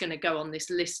probably just going to go on this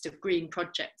list of green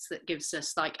projects that gives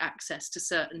us like access to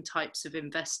certain types of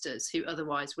investors who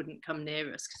otherwise wouldn't come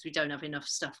near us because we don't have enough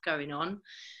stuff going on.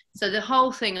 So the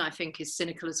whole thing, I think, is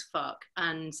cynical as fuck.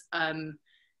 And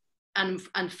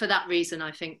for that reason,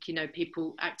 I think, you know,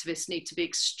 activists need to be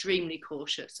extremely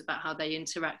cautious about how they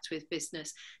interact with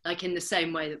business, like in the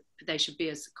same way that they should be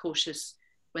as cautious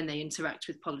when they interact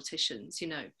with politicians, you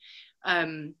know.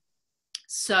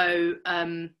 So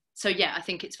yeah, I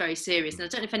think it's very serious. And I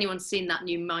don't know if anyone's seen that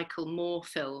new Michael Moore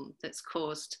film that's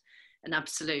caused an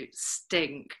absolute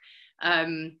stink.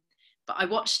 But I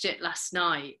watched it last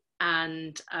night,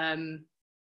 and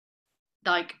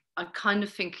like, I kind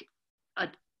of think I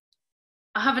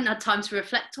haven't had time to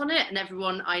reflect on it,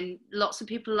 and lots of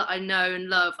people that I know and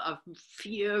love are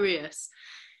furious.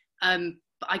 But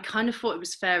I kind of thought it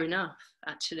was fair enough,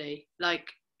 actually. Like,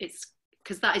 it's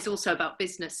because that is also about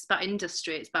business, it's about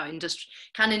industry, it's about industry.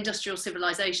 Can industrial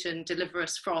civilization deliver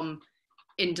us from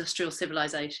industrial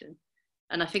civilization?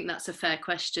 And I think that's a fair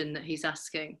question that he's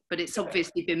asking, but it's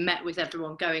obviously been met with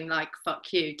everyone going like,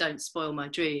 fuck you, don't spoil my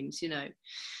dreams, you know.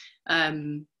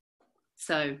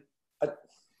 So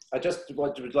I just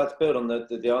would like to build on the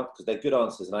answers, because they're good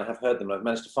answers, and I have heard them. I've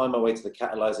managed to find my way to the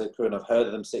Catalyzer crew, and I've heard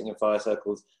of them sitting in fire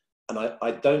circles. And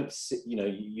I don't see, you know,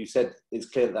 you said it's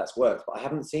clear that that's worked, but I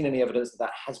haven't seen any evidence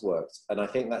that has worked. And I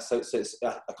think that's so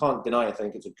I can't deny, I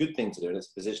think it's a good thing to do, and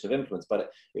it's a position of influence, but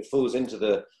it falls into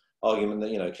the argument that,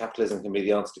 you know, capitalism can be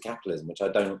the answer to capitalism, which I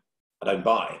don't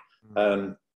buy.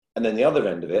 And then the other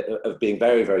end of it, of being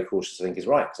very, very cautious, I think is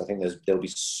right, because I think there'll be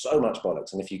so much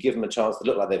bollocks, and if you give them a chance to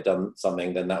look like they've done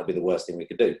something, then that would be the worst thing we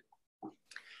could do.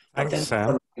 Thanks,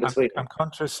 Sam. I'm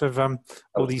conscious of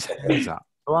all these hands up.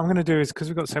 What I'm going to do is, because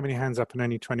we've got so many hands up and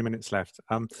only 20 minutes left,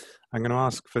 I'm going to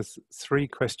ask for 3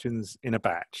 questions in a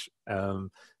batch.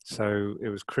 So it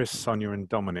was Chris, Sonia and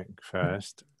Dominic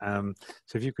first. So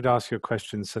if you could ask your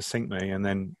questions succinctly and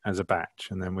then as a batch,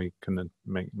 and then we can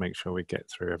make sure we get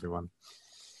through everyone.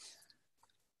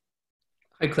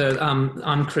 Hi Claire,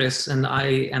 I'm Chris, and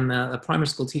I am a primary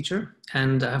school teacher,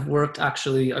 and I've worked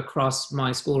actually across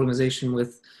my school organization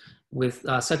with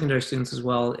secondary students as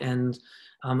well. And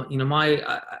you know,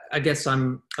 I guess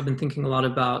I've been thinking a lot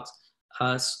about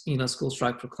you know, School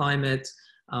Strike for Climate,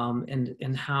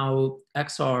 and how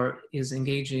XR is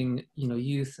engaging, you know,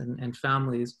 youth and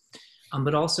families,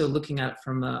 but also looking at it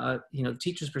from a, you know,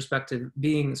 teacher's perspective,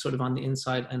 being sort of on the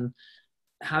inside and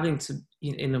having to,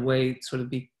 in a way, sort of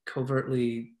be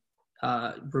covertly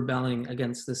rebelling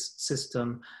against this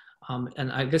system.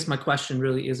 And I guess my question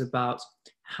really is about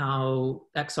how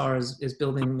XR is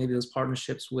building maybe those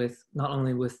partnerships with not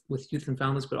only with youth and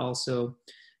families, but also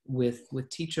with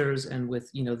teachers and with,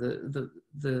 you know,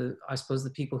 the I suppose the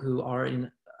people who are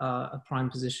in a prime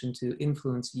position to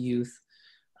influence youth.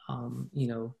 You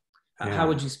know, how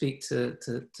would you speak to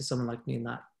someone like me in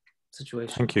that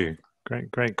situation? Thank you.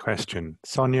 Great question.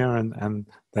 Sonia and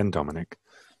then Dominic.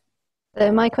 So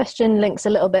my question links a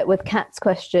little bit with Kat's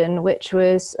question, which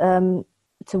was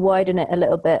to widen it a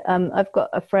little bit. I've got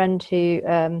a friend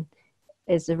who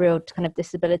is a real kind of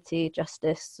disability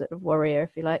justice sort of warrior,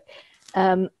 if you like.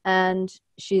 And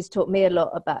she's taught me a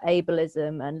lot about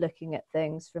ableism and looking at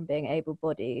things from being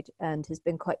able-bodied, and has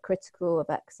been quite critical of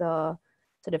XR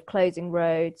sort of closing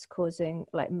roads, causing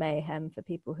like mayhem for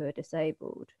people who are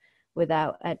disabled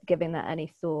without giving that any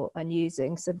thought, and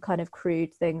using some kind of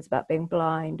crude things about being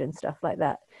blind and stuff like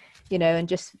that, you know, and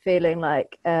just feeling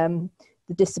like the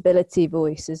disability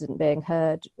voice isn't being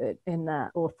heard in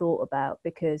that or thought about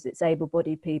because it's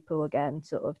able-bodied people, again,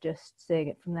 sort of just seeing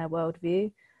it from their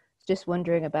worldview. Just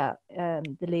wondering about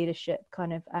the leadership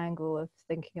kind of angle of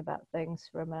thinking about things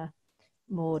from a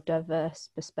more diverse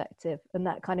perspective. And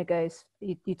that kind of goes,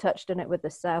 you touched on it with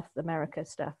the South America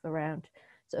stuff around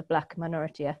sort of Black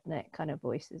minority ethnic kind of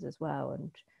voices as well.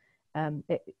 And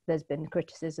there's been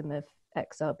criticism of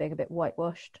XR being a bit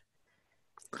whitewashed.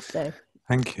 So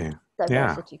thank you.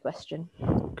 Diversity question.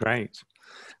 Great.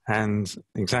 And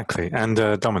exactly. And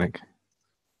Dominic.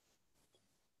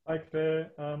 Hi, Claire.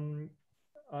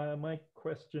 My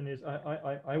question is,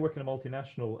 I work in a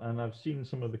multinational, and I've seen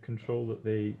some of the control that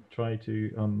they try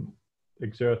to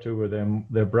exert over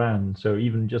their brand. So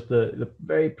even just the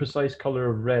very precise color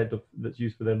of red that's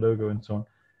used for their logo and so on.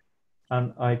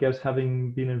 And I guess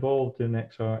having been involved in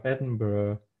XR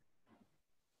Edinburgh,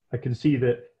 I can see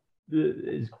that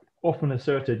it's often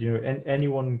asserted, you know,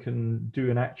 anyone can do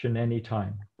an action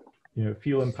anytime, you know,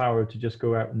 feel empowered to just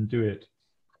go out and do it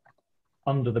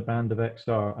under the band of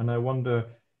XR. And I wonder,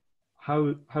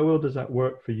 how well does that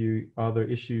work for you? Are there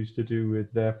issues to do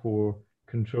with, therefore,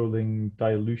 controlling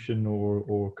dilution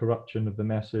or corruption of the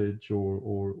message,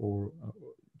 or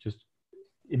just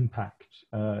impact,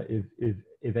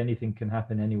 if anything can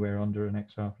happen anywhere under an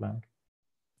XR flag?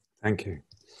 Thank you.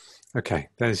 Okay,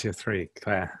 there's your three,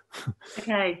 Claire.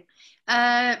 Okay,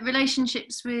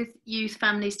 relationships with youth,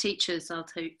 families, teachers, I'll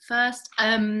take first.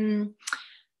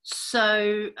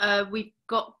 So we've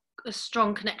got a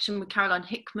strong connection with Caroline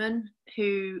Hickman,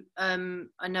 who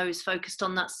I know is focused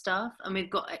on that stuff, and we've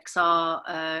got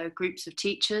XR groups of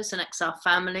teachers and XR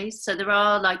families. So there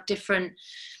are like different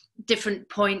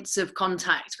points of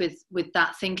contact with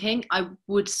that thinking. I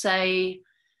would say,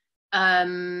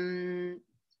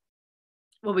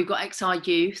 well, we've got XR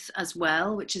Youth as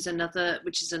well, which is a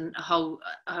whole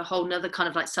another kind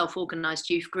of like self-organized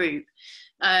youth group.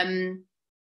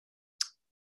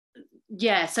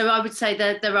 Yeah, so I would say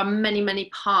that there are many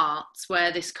parts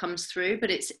where this comes through, but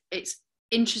it's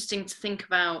interesting to think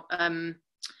about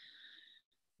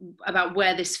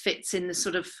where this fits in the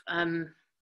sort of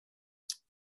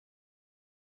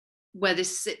where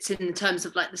this sits in terms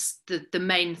of like the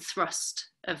main thrust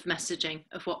of messaging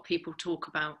of what people talk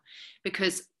about,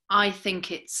 because I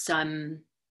think it's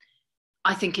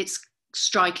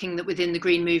striking that within the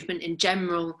Green movement in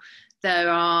general,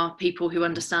 there are people who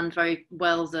understand very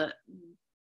well that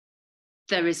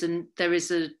there is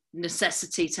a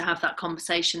necessity to have that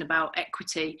conversation about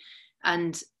equity,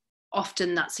 and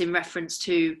often that's in reference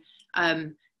to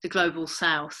the global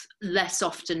south. Less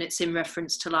often it's in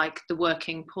reference to like the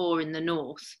working poor in the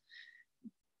north,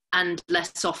 and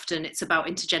less often it's about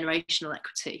intergenerational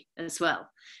equity as well.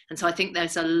 And so I think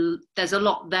there's a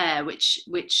lot there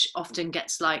which often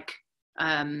gets like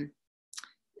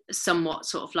somewhat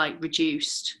sort of like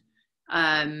reduced,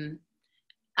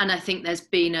 and I think there's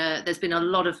been a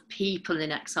lot of people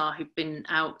in XR who've been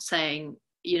out saying,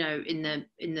 you know, in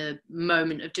the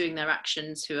moment of doing their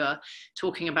actions, who are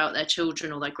talking about their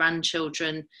children or their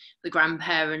grandchildren, the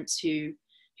grandparents who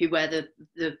wear the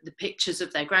pictures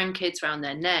of their grandkids around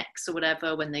their necks or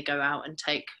whatever when they go out and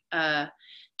take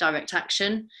direct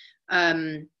action.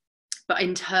 But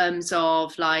in terms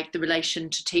of like the relation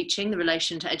to teaching, the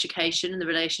relation to education, and the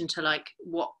relation to like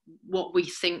what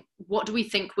do we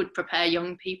think would prepare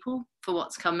young people for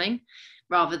what's coming,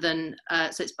 rather than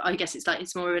so I guess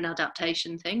it's more of an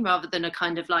adaptation thing rather than a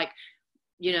kind of like,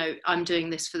 you know, I'm doing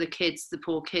this for the kids, the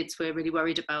poor kids, we're really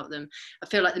worried about them. I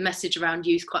feel like the message around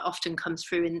youth quite often comes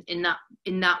through in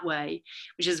that way,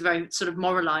 which is a very sort of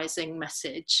moralizing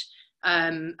message.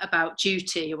 about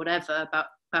duty or whatever,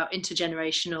 about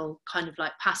intergenerational kind of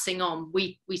like passing on.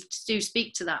 We do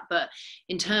speak to that, but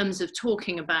in terms of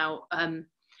talking about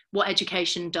what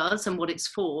education does and what it's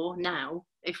for now,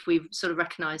 if we sort of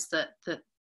recognise that the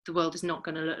world is not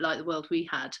going to look like the world we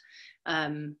had,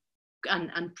 and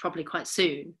probably quite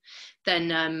soon, then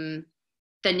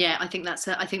yeah, I think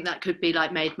that could be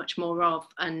like made much more of,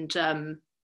 and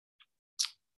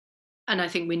I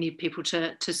think we need people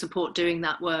to support doing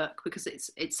that work, because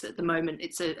it's at the moment,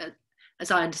 it's as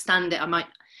I understand it, I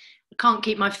can't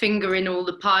keep my finger in all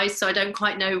the pies, so I don't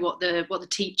quite know what the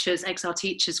teachers, XR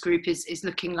teachers group is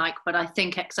looking like, but I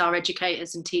think XR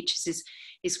educators and teachers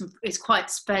is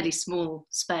quite fairly small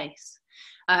space.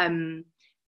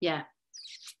 Yeah.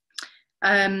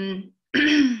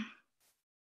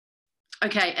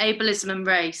 Okay, ableism and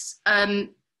race.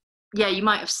 Yeah, you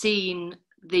might have seen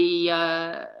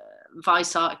the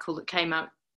Vice article that came out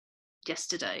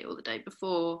yesterday or the day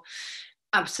before,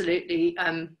 absolutely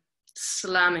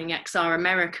slamming XR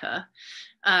America.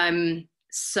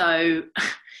 So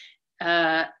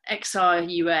XR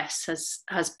US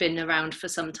has been around for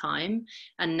some time,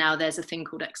 and now there's a thing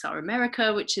called XR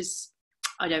America, which is,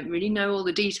 I don't really know all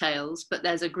the details, but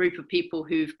there's a group of people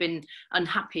who've been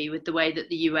unhappy with the way that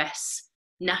the US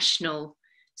national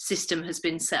system has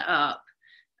been set up.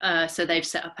 So they've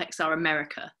set up XR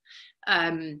America,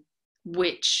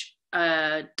 which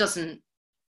doesn't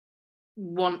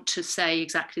want to say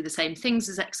exactly the same things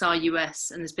as XR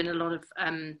US, and there's been a lot of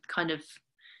kind of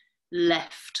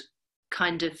left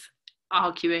kind of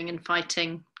arguing and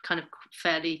fighting, kind of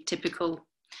fairly typical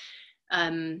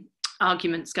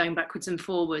arguments going backwards and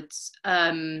forwards.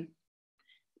 I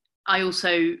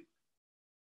also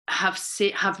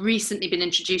have recently been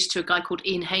introduced to a guy called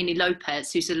Ian Haney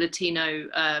Lopez, who's a Latino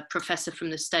professor from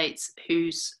the States,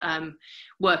 whose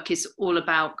work is all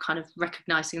about kind of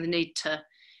recognizing the need to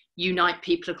unite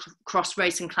people across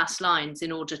race and class lines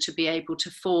in order to be able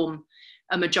to form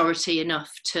a majority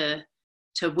enough to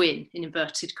win, in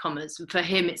inverted commas. And for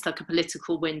him, it's like a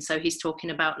political win. So he's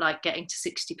talking about like getting to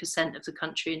 60% of the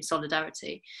country in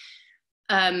solidarity,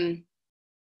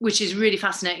 which is really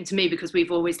fascinating to me, because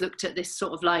we've always looked at this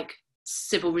sort of like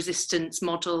civil resistance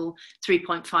model,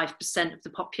 3.5% of the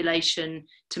population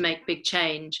to make big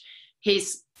change.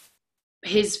 His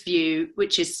view,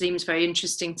 which seems very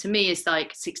interesting to me, is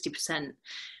like 60%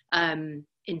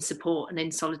 in support and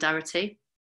in solidarity.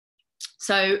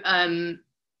 So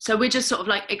we're just sort of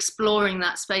like exploring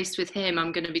that space with him.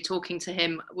 I'm going to be talking to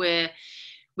him where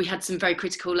we had some very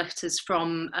critical letters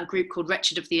from a group called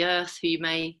Wretched of the Earth, who you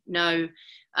may know.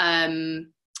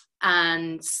 And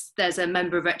there's a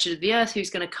member of Wretched of the Earth who's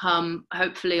going to come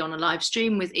hopefully on a live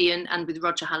stream with Ian and with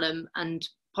Roger Hallam and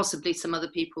possibly some other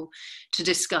people to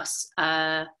discuss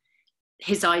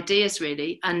his ideas,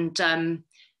 really.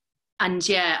 And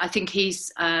yeah, I think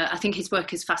his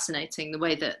work is fascinating, the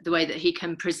way that he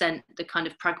can present the kind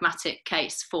of pragmatic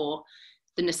case for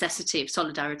the necessity of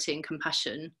solidarity and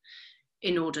compassion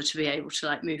in order to be able to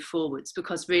like move forwards,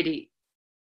 because really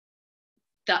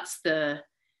that's the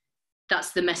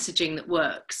messaging that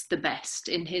works the best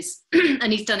in his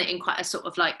and he's done it in quite a sort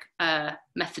of like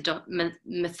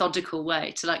methodical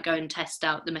way to like go and test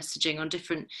out the messaging on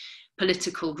different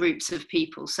political groups of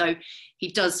people. So he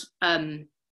does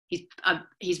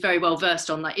he's very well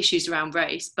versed on like issues around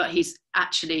race, but he's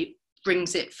actually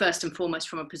brings it first and foremost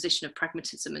from a position of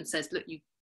pragmatism and says, look,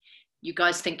 you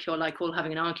guys think you're like all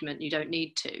having an argument, you don't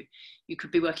need to. You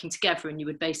could be working together and you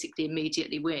would basically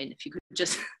immediately win if you could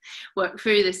just work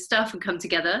through this stuff and come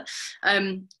together.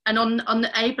 And on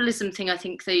the ableism thing, I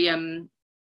think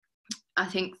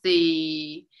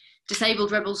the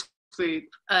Disabled Rebels group,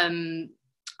 I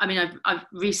mean, I've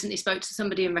recently spoke to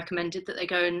somebody and recommended that they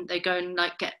go and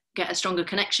like get a stronger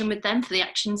connection with them for the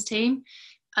actions team.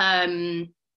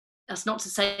 That's not to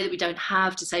say that we don't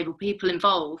have disabled people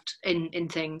involved in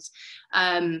things,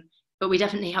 but we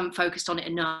definitely haven't focused on it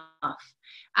enough.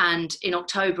 And in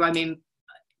October, I mean,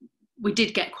 we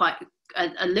did get quite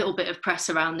a little bit of press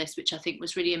around this, which I think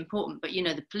was really important. But, you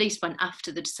know, the police went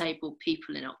after the disabled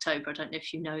people in October. I don't know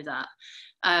if you know that.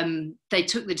 They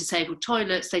took the disabled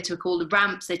toilets, they took all the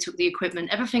ramps, they took the equipment,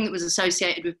 everything that was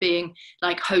associated with being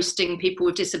like hosting people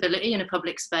with disability in a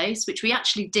public space, which we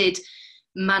actually did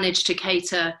manage to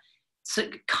cater so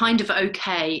kind of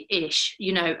okay-ish,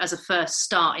 you know, as a first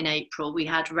start in April. We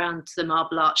had around the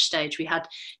Marble Arch stage, we had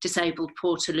disabled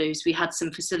portaloos, we had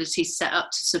some facilities set up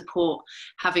to support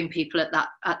having people at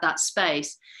that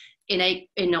space.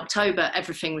 in October,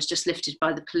 everything was just lifted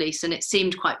by the police, and it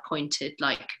seemed quite pointed,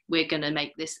 like we're going to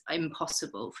make this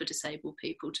impossible for disabled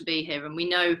people to be here. And we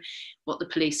know what the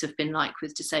police have been like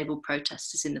with disabled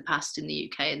protesters in the past in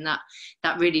the UK, and that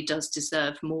really does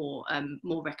deserve more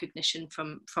recognition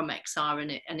from XR,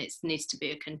 and it needs to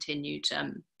be a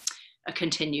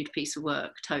continued piece of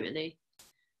work. Totally.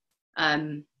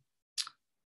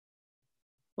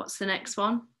 What's the next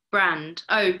one? Brand.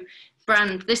 Oh,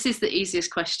 brand. This is the easiest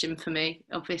question for me,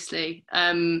 obviously.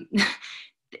 You're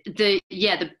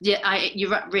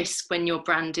at risk when your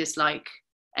brand is like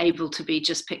able to be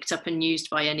just picked up and used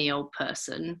by any old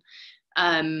person.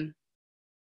 But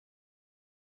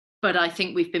I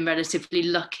think we've been relatively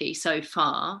lucky so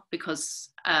far, because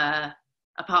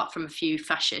apart from a few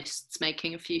fascists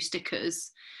making a few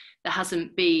stickers, there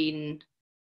hasn't been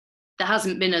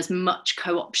as much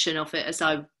co-option of it as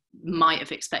I might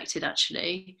have expected,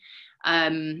 actually.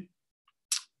 And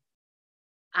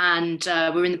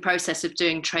we're in the process of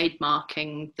doing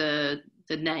trademarking the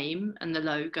name and the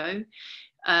logo,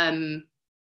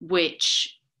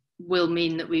 which will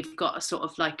mean that we've got a sort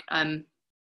of like a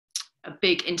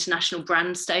big international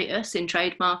brand status in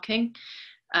trademarking.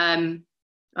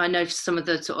 I know for some of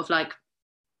the sort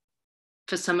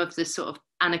of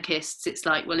anarchists, it's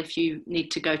like, well, if you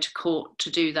need to go to court to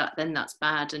do that, then that's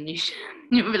bad, and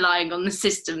you're relying on the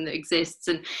system that exists,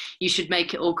 and you should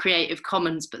make it all Creative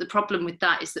Commons. But the problem with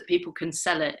that is that people can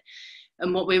sell it,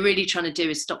 and what we're really trying to do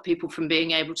is stop people from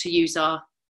being able to use our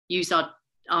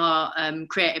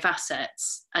creative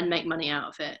assets and make money out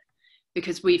of it,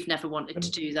 because we've never wanted to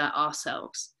do that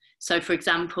ourselves. So, for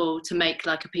example, to make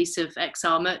like a piece of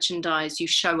XR merchandise, you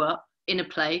show up in a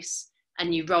place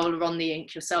and you roll on the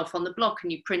ink yourself on the block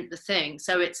and you print the thing.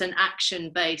 So it's an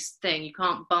action-based thing. You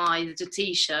can't buy the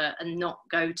t-shirt and not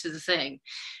go to the thing.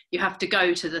 You have to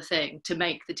go to the thing to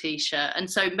make the t-shirt. And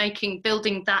so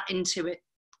building that into it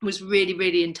was really,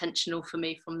 really intentional for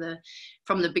me from the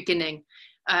beginning.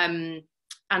 And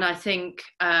I think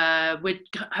we're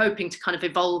hoping to kind of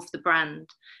evolve the brand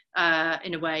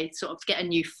in a way, sort of get a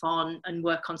new font and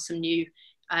work on some new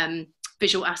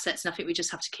visual assets. And I think we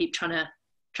just have to keep trying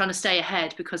to stay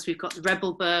ahead, because we've got the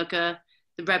Rebel Burger,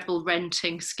 the Rebel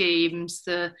renting schemes,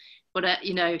 so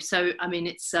I mean,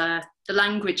 it's the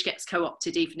language gets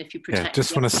co-opted even if you protect. Yeah,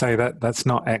 just want to say that's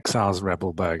not XR's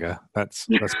Rebel Burger. That's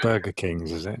Burger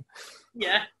King's, is it?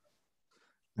 Yeah.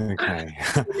 Okay.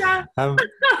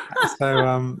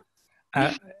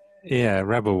 Yeah.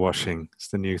 Rebel washing is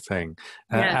the new thing.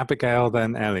 Abigail,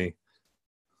 then Ellie.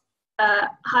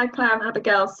 Hi Claire, I'm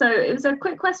Abigail. So it was a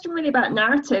quick question really about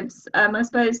narratives. I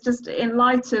suppose just in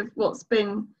light of what's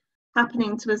been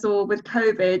happening to us all with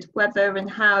COVID, whether and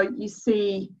how you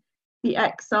see the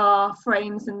XR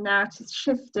frames and narratives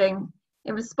shifting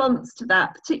in response to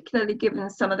that, particularly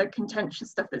given some of the contentious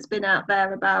stuff that's been out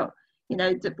there about,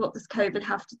 what does COVID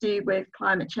have to do with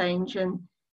climate change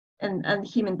and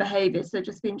human behaviour. So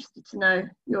just be interested to know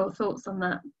your thoughts on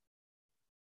that.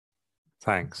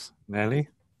 Thanks. Nellie?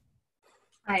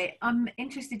 Hi, I'm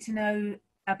interested to know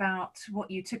about what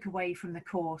you took away from the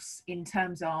course in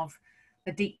terms of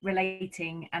the deep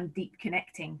relating and deep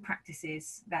connecting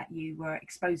practices that you were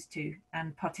exposed to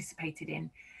and participated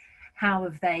in. How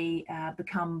have they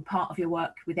become part of your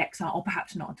work with XR, or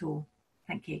perhaps not at all?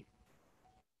 Thank you.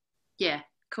 Yeah,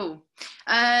 cool.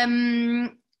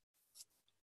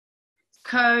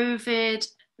 COVID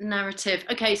narrative.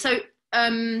 Okay, so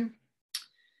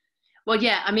well,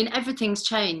 yeah, I mean, everything's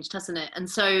changed, hasn't it? And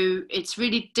so it's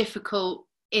really difficult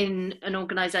in an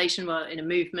organisation, well, in a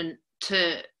movement,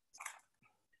 to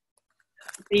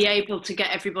be able to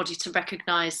get everybody to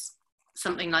recognise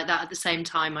something like that at the same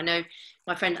time. I know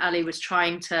my friend Ali was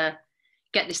trying to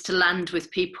get this to land with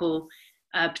people,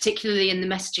 particularly in the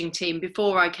messaging team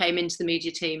before I came into the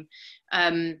media team.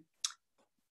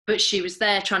 But she was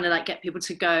there trying to like get people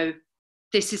to go,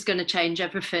 this is going to change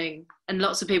everything. And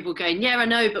lots of people going, yeah, I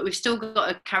know, but we've still got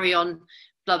to carry on,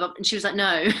 blah, blah. And she was like,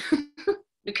 no,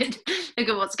 look at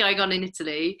what's going on in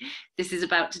Italy. This is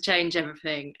about to change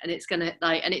everything. And it's going to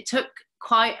and it took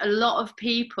quite a lot of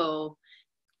people,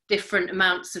 different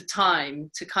amounts of time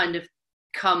to kind of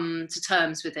come to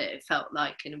terms with it, it felt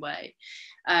like, in a way.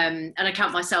 And I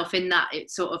count myself in that.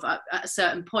 It's sort of at a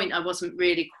certain point, I wasn't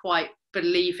really quite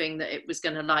believing that it was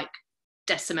going to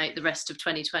decimate the rest of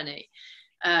 2020.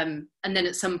 And then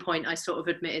at some point I sort of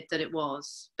admitted that it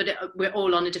was, but we're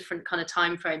all on a different kind of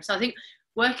time frame. So I think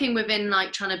working within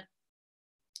trying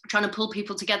to pull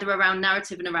people together around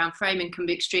narrative and around framing can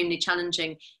be extremely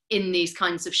challenging in these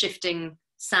kinds of shifting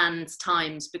sands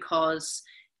times, because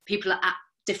people are at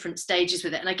different stages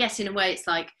with it. And I guess in a way it's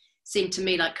like seemed to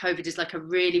me like COVID is like a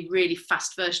really, really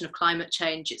fast version of climate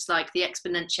change. It's like the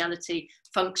exponentiality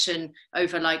function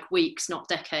over like weeks, not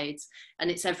decades.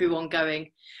 And it's everyone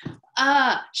going,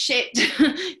 shit,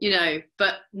 you know,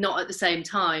 but not at the same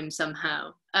time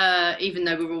somehow, even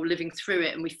though we're all living through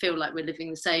it and we feel like we're living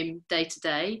the same day to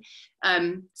day.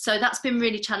 So that's been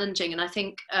really challenging. And I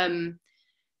think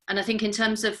in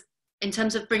terms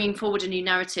of bringing forward a new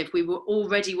narrative, we were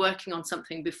already working on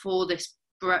something before this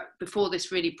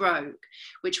really broke,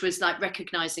 which was like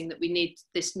recognizing that we need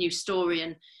this new story.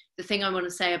 And the thing I want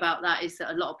to say about that is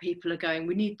that a lot of people are going,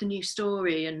 we need the new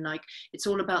story, and like it's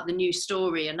all about the new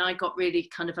story. And I got really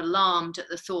kind of alarmed at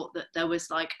the thought that there was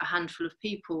like a handful of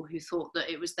people who thought that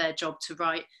it was their job to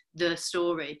write the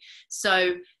story.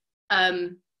 So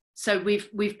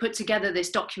we've put together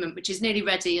this document which is nearly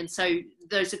ready, and so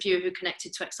those of you who are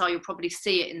connected to XR, you'll probably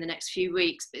see it in the next few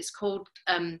weeks. But it's called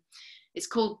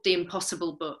The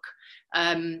Impossible Book,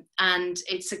 and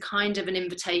it's a kind of an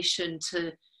invitation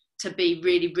to be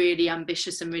really, really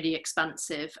ambitious and really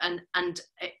expansive, and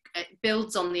it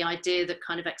builds on the idea that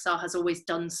kind of XR has always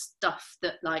done stuff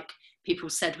that like people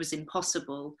said was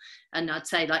impossible. And I'd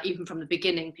say like even from the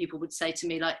beginning, people would say to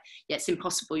me like, yeah, it's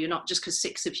impossible. You're not, just because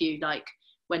 6 of you like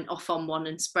went off on one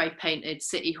and spray painted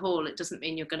City Hall, it doesn't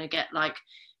mean you're going to get like,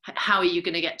 how are you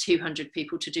going to get 200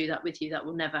 people to do that with you? That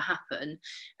will never happen.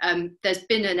 There's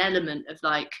been an element of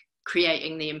like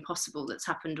creating the impossible that's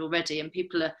happened already, and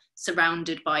people are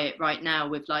surrounded by it right now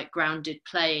with like grounded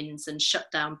planes and shut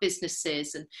down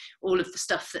businesses and all of the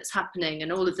stuff that's happening,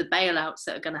 and all of the bailouts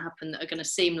that are going to happen that are going to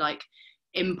seem like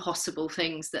impossible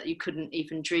things that you couldn't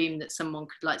even dream that someone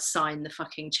could like sign the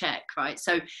fucking check, right?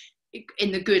 So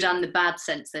in the good and the bad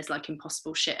sense, there's like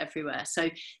impossible shit everywhere. So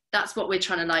that's what we're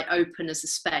trying to like open as a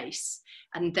space.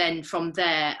 And then from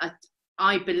there,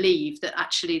 I believe that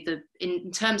actually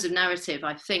in terms of narrative,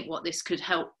 I think what this could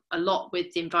help a lot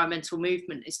with the environmental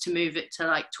movement is to move it to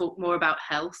like talk more about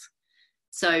health.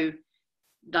 So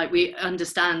like we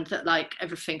understand that like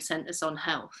everything centers on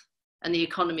health, and the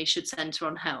economy should center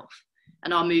on health,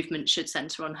 and our movement should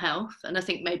center on health. And I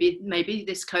think maybe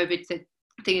this COVID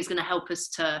thing is going to help us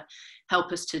to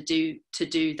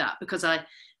do that, because I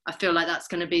feel like that's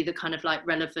going to be the kind of like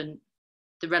relevant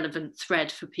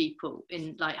thread for people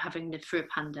in like having lived through a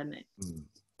pandemic.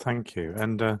 Thank you.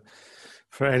 And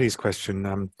for Ellie's question,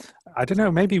 I don't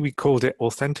know, maybe we called it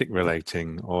authentic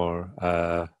relating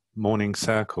or morning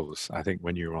circles, I think,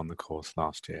 when you were on the course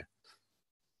last year.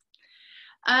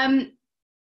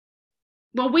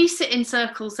 Well, we sit in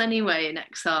circles anyway in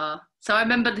XR. So I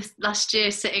remember this last year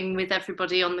sitting with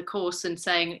everybody on the course and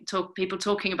people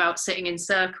talking about sitting in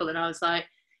circle, and I was like,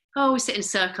 oh, we sit in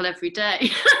circle every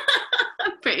day,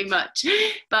 pretty much.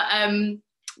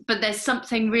 But there's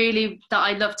something really that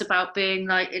I loved about being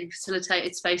like in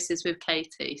facilitated spaces with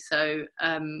Katie. So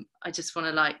I just want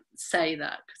to like say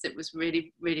that because it was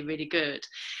really, really, really good.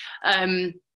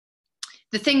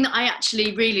 The thing that I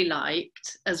actually really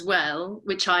liked as well,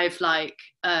 which I've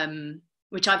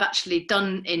actually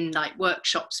done in like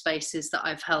workshop spaces that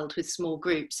I've held with small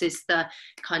groups, is the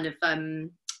kind of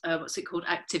what's it called,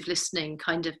 active listening,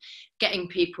 kind of getting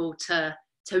people to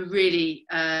really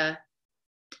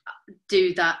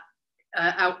do that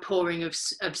outpouring of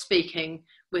speaking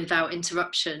without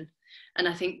interruption. And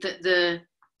I think that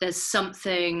there's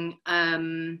something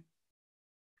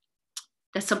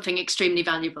extremely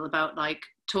valuable about like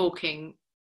talking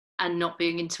and not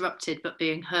being interrupted but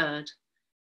being heard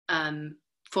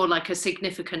for like a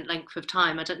significant length of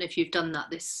time. I don't know if you've done that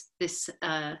this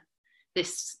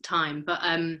time, but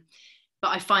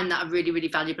I find that a really, really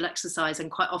valuable exercise.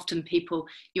 And quite often people,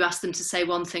 you ask them to say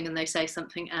one thing and they say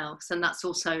something else, and that's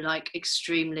also like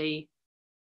extremely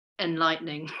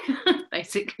enlightening,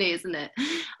 basically, isn't it?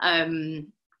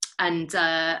 And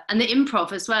the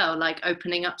improv as well, like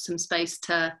opening up some space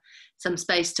to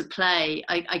play.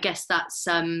 I guess that's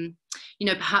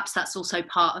perhaps that's also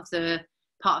part of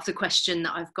the question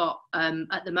that I've got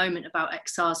at the moment about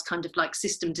XR's kind of like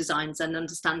system designs and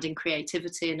understanding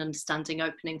creativity and understanding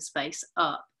opening space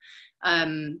up,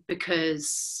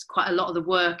 because quite a lot of the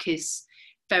work is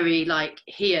very like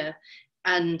here.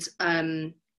 And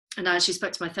I actually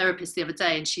spoke to my therapist the other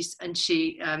day, and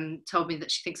she told me that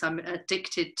she thinks I'm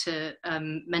addicted to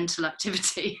mental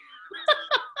activity.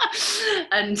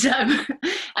 and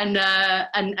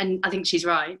I think she's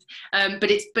right.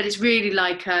 But it's really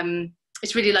like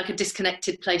a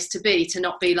disconnected place to be, to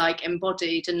not be like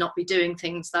embodied and not be doing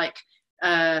things like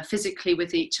physically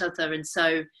with each other. And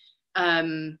so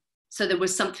there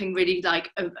was something really like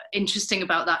interesting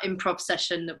about that improv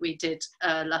session that we did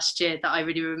last year, that I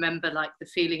really remember, like the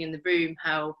feeling in the room,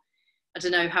 how I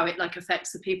don't know how it like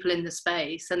affects the people in the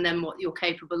space, and then what you're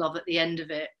capable of at the end of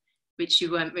it, which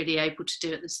you weren't really able to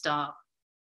do at the start.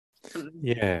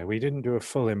 Yeah, we didn't do a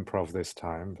full improv this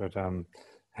time, but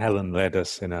Helen led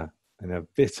us in a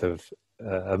bit of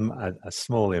a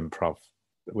small improv,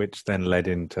 which then led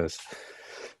into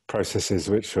processes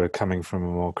which were coming from a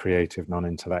more creative,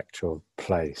 non-intellectual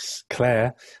place.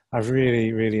 Claire, I've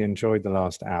really enjoyed the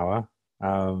last hour,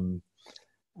 and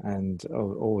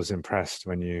always impressed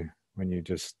when you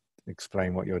just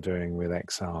explain what you're doing with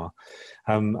XR.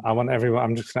 I want everyone,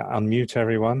 I'm just going to unmute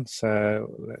everyone. So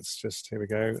let's just, here we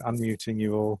go, unmuting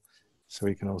you all so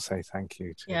we can all say thank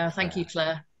you to Yeah, thank you,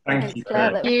 Claire. Thank you,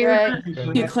 Claire. That was you. great.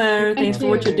 Thank you, Claire. Thanks for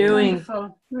what you're doing.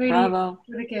 Wonderful. Really, Bravo.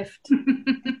 what a gift.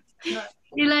 See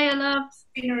you later, loves.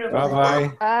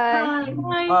 Bye-bye. Bye.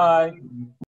 Bye. Bye.